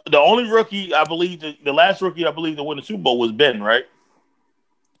 bro. The only rookie I believe the last rookie I believe to win the Super Bowl was Ben, right?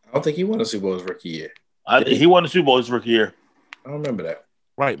 I don't think he won a Super Bowl his rookie year. He won the Super Bowl his rookie year. I don't remember that.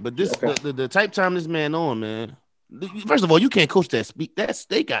 Right, but this the type time this man on, man. First of all, you can't coach that speed.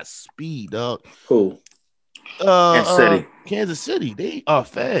 They got speed, dog. Who? Kansas City. They are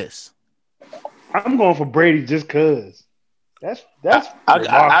fast. I'm going for Brady just cause. That's.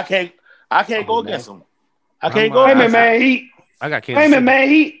 I can't go against him. I can't go. Hey man, I got Kansas City.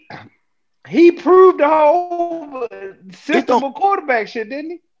 Man, he proved the whole system of quarterback shit,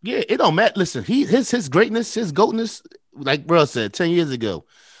 didn't he? Yeah, it don't matter. Listen, his greatness, his goatness, like bro said 10 years ago.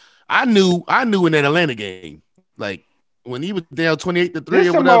 I knew in that Atlanta game, like when he was down 28-3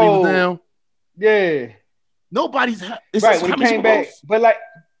 or whatever he was down. Yeah. Nobody's right when he came back, but like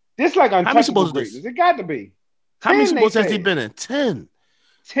this like untouchable greatness. It got to be. How many Super Bowls has he been in? 10.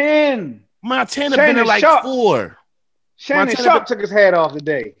 10. Montana been in like 4. Shannon Sharp took his hat off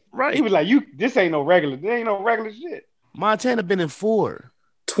today. Right. He was like, this ain't no regular. There ain't no regular shit. Montana been in 4.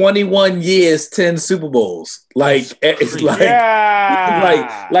 21 years, 10 Super Bowls. Like it's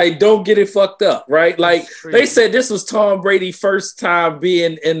like don't get it fucked up, right? Like they said this was Tom Brady's first time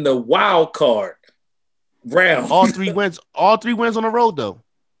being in the wild card round. All three wins on the road though.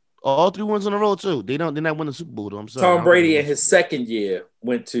 All 3 wins on the road too. They're not winning the Super Bowl though. I'm sorry. Tom Brady in his second year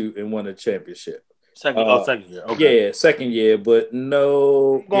went to and won a championship. Second year. Okay. Yeah, second year, but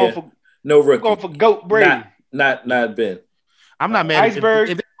no rookie. Going for GOAT Brady. Not Ben. I'm not mad. Iceberg.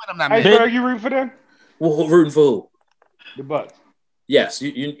 If they win, I'm not mad. Iceberg, you rooting for them? Well, rooting for who? The Bucks. Yes,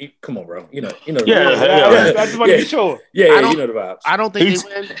 you come on, bro. You know. I just want to be sure. Yeah, you know the vibes. I don't think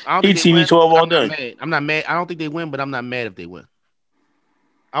they win. I don't think they win. 12 all day. I'm not mad. I don't think they win, but I'm not mad if they win.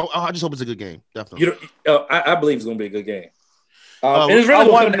 I just hope it's a good game. Definitely. I believe it's gonna be a good game. And it's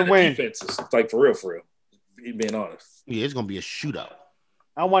really one of the defenses. Like for real. Being honest. Yeah, it's gonna be a shootout.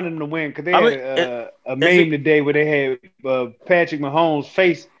 I wanted them to win because they had a meme today where they had Patrick Mahomes'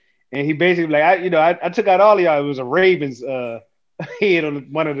 face, and he basically I took out all of y'all. It was a Ravens head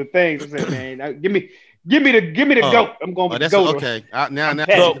on one of the things. I said, man, give me the GOAT. I'm going with the GOAT. Okay.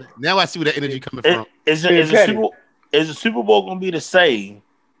 Now I see where that energy coming from. Is the Super Bowl going to be the same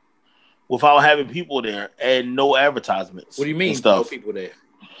without having people there and no advertisements? What do you mean? No people there.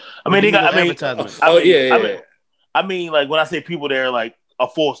 I mean, they got advertisements. I mean, like when I say people there, like a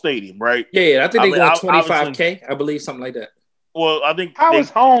full stadium, right? Yeah. I think they go 25K. I believe something like that. Well, I think I was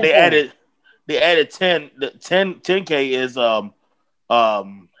home. They added 10. The 10K is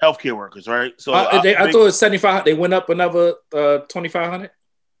healthcare workers, right? So I thought it was 75. They went up another 2,500.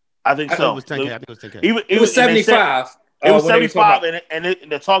 I think so. It was 10K. I think it was 10K. It was 75. It was 75, and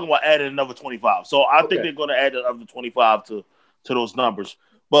they're talking about adding another 25. So I think they're going to add another 25 to those numbers.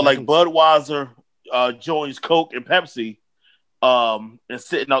 But like Budweiser joins Coke and Pepsi and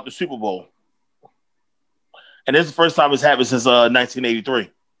sitting out the Super Bowl. And this is the first time it's happened since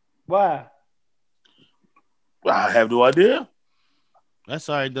 1983. Why? I have no idea. That's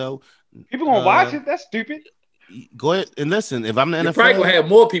all right, though. People gonna watch it? That's stupid. Go ahead and listen. If I'm the NFL, probably gonna have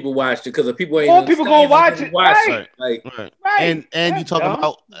more people watch it because the people ain't. More people gonna watch it, right? Right. And you talking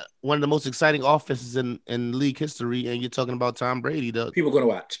about one of the most exciting offenses in league history, and you're talking about Tom Brady. People gonna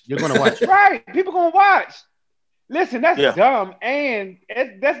watch. You're gonna watch, right? People gonna watch. Listen, that's dumb, and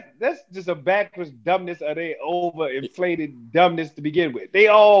that's just a backwards dumbness of their overinflated dumbness to begin with. They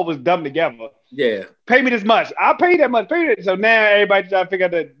all was dumb together. Yeah. Pay me this much. I'll pay you that much. Pay you that. So now everybody trying to figure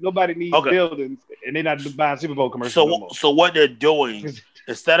out that nobody needs buildings and they're not buying Super Bowl commercials. So what they're doing,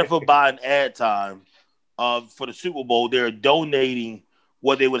 instead of buying ad time for the Super Bowl, they're donating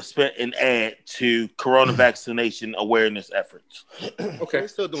what they would have spent in ad to corona vaccination awareness efforts. Okay.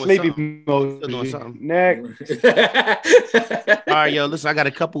 Still doing Sleepy something. mode. Still doing something. Next. All right, yo, listen, I got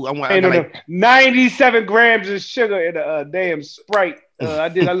a couple. I got 97 grams of sugar in a damn Sprite. I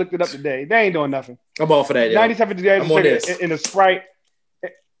looked it up today. They ain't doing nothing. I'm all for that. 97 grams of sugar in a Sprite.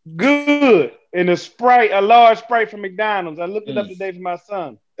 Good. In a Sprite, a large Sprite from McDonald's. I looked it up today for my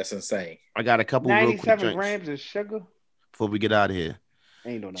son. That's insane. I got a couple 97 grams of sugar. Before we get out of here.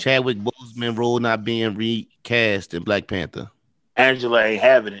 Ain't doing nothing. Chadwick Boseman role not being recast in Black Panther. Angela ain't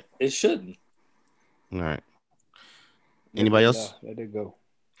having it. It shouldn't. All right. Anybody else? Let it go.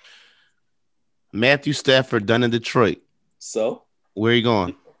 Matthew Stafford done in Detroit. So? Where are you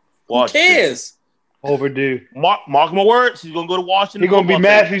going? Who cares? Overdue. Mark my words. He's gonna go to Washington. He's gonna be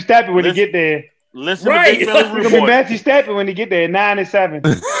Matthew Stafford when he get there. Listen to Big Belly Report. He's gonna be Matthew Stafford when he get there.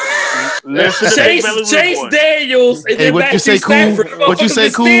 9-7. Chase Daniels. And hey, what you say, cool? What you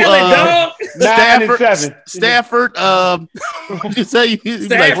say, cool? Stafford. What you say?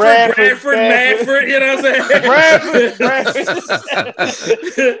 Stafford, Bradford, Manford. You know what I'm saying? Bradford.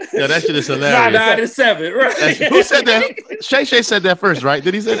 Yeah, that shit is hilarious. 9-7, right? Who said that? Shay said that first, right?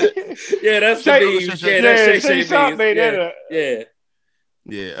 Did he say that? Yeah, that's the meme. Yeah, that's Shay meme. Yeah.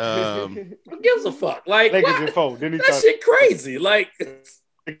 Yeah. Who gives a fuck? Like, that shit crazy. Like,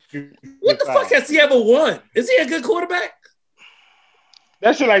 what the fuck has he ever won? Is he a good quarterback?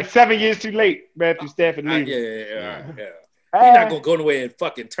 That shit like 7 years too late, Matthew Stafford. Yeah. He's not gonna go nowhere and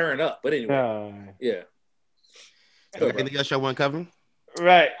fucking turn up. But anyway, yeah. Anything else y'all want to cover?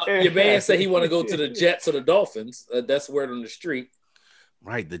 Right. Your man said he want to go to the Jets or the Dolphins. That's word on the street.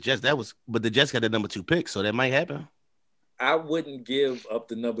 Right. The Jets. But the Jets got the number 2 pick, so that might happen. I wouldn't give up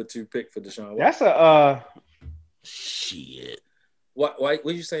the number 2 pick for Deshaun Watson. That's a shit. What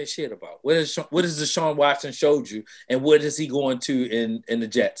are you saying shit about? What is Deshaun Watson showed you, and what is he going to in the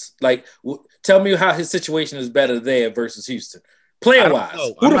Jets? Like, tell me how his situation is better there versus Houston. Player wise,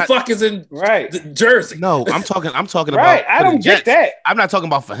 who the fuck is in Jersey? No, I'm talking right. about. I don't get that. I'm not talking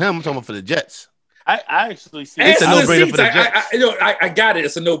about for him. I'm talking about for the Jets. I actually see it's a no-brainer for the Jets. I got it.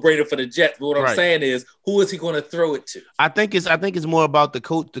 It's a no-brainer for the Jets. But what I'm saying is, who is he going to throw it to? I think it's more about the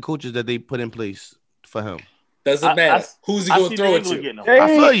coaches that they put in place for him. Doesn't matter. Who's he going to throw it to?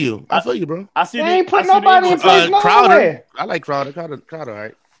 I feel you, bro. They ain't put nobody in place. Crowder. I like Crowder. Crowder, all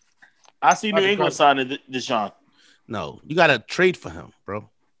right. I see New England signing Deshaun. No, you got to trade for him, bro.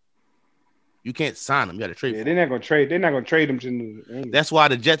 You can't sign him. You got to trade. They're not going to trade. They're not going to trade him to England. That's why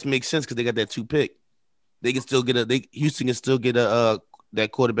the Jets make sense because they got that 2 pick. They can still get Houston can still get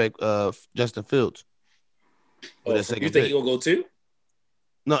that quarterback Justin Fields. You think he'll go 2?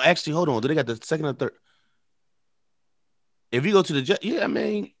 No, actually, hold on. Do they got the second or third? If you go to the Jets, yeah, I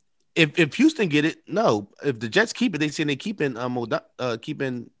mean, if Houston get it, no. If the Jets keep it, they say they keeping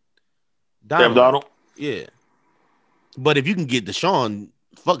Donald. Yeah. But if you can get Deshaun,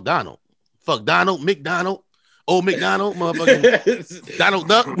 fuck Donald. Fuck Donald, McDonald, old McDonald, motherfucking Donald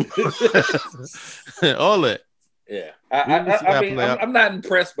Duck. All that. Yeah. I mean, I'm not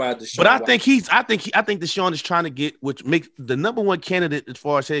impressed by Deshaun. But I think Deshaun is trying to get, which makes the number 1 candidate as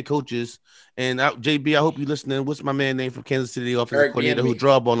far as head coaches. And JB, I hope you listening. What's my man name from Kansas City, the offensive coordinator who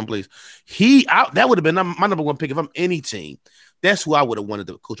draw ball in place? That would have been my number 1 pick if I'm any team. That's who I would have wanted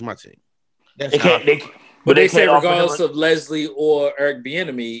to coach my team. But they say regardless of Leslie or Eric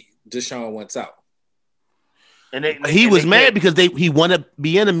Bieniemy, Deshaun wants out. And he was mad because he wanted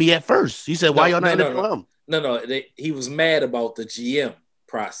Bieniemy at first. He said, "Why y'all not in it for him?" No. He was mad about the GM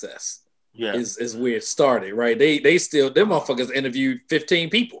process. Yeah, is where it started, right? They still them motherfuckers interviewed 15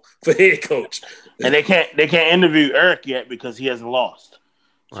 people for head coach, and they can't interview Eric yet because he hasn't lost.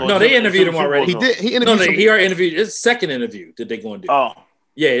 So no, they interviewed him already. He did. He interviewed. He already interviewed. It's second interview that they're going to do. Oh,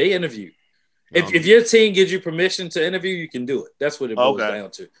 yeah, they interviewed. If your team gives you permission to interview, you can do it. That's what it boils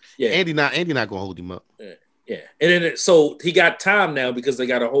down to. Yeah, Andy not gonna hold him up. Yeah, and then so he got time now because they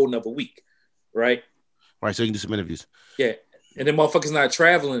got a whole nother week, right? Right, so you can do some interviews. Yeah. And then motherfuckers not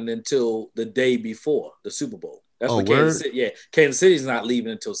traveling until the day before the Super Bowl. That's what Kansas City. Yeah, Kansas City's not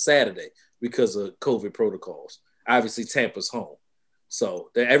leaving until Saturday because of COVID protocols. Obviously, Tampa's home,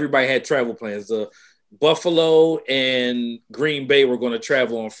 so everybody had travel plans. Buffalo and Green Bay were going to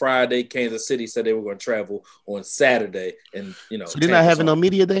travel on Friday. Kansas City said they were going to travel on Saturday, and so they're not having no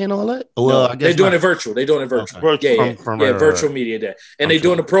media day and all that. Well, I guess they're doing it virtual. They're doing it virtual. Okay. Virtual media day, and they're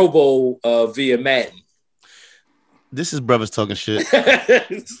doing the Pro Bowl via Madden. This is Brothers Talking Shit,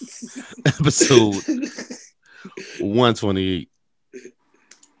 episode 128.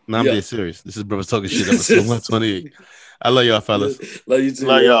 No, I'm being serious. This is Brothers Talking Shit, episode 128. I love y'all, fellas. Love you too.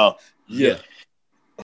 Love y'all. Yeah.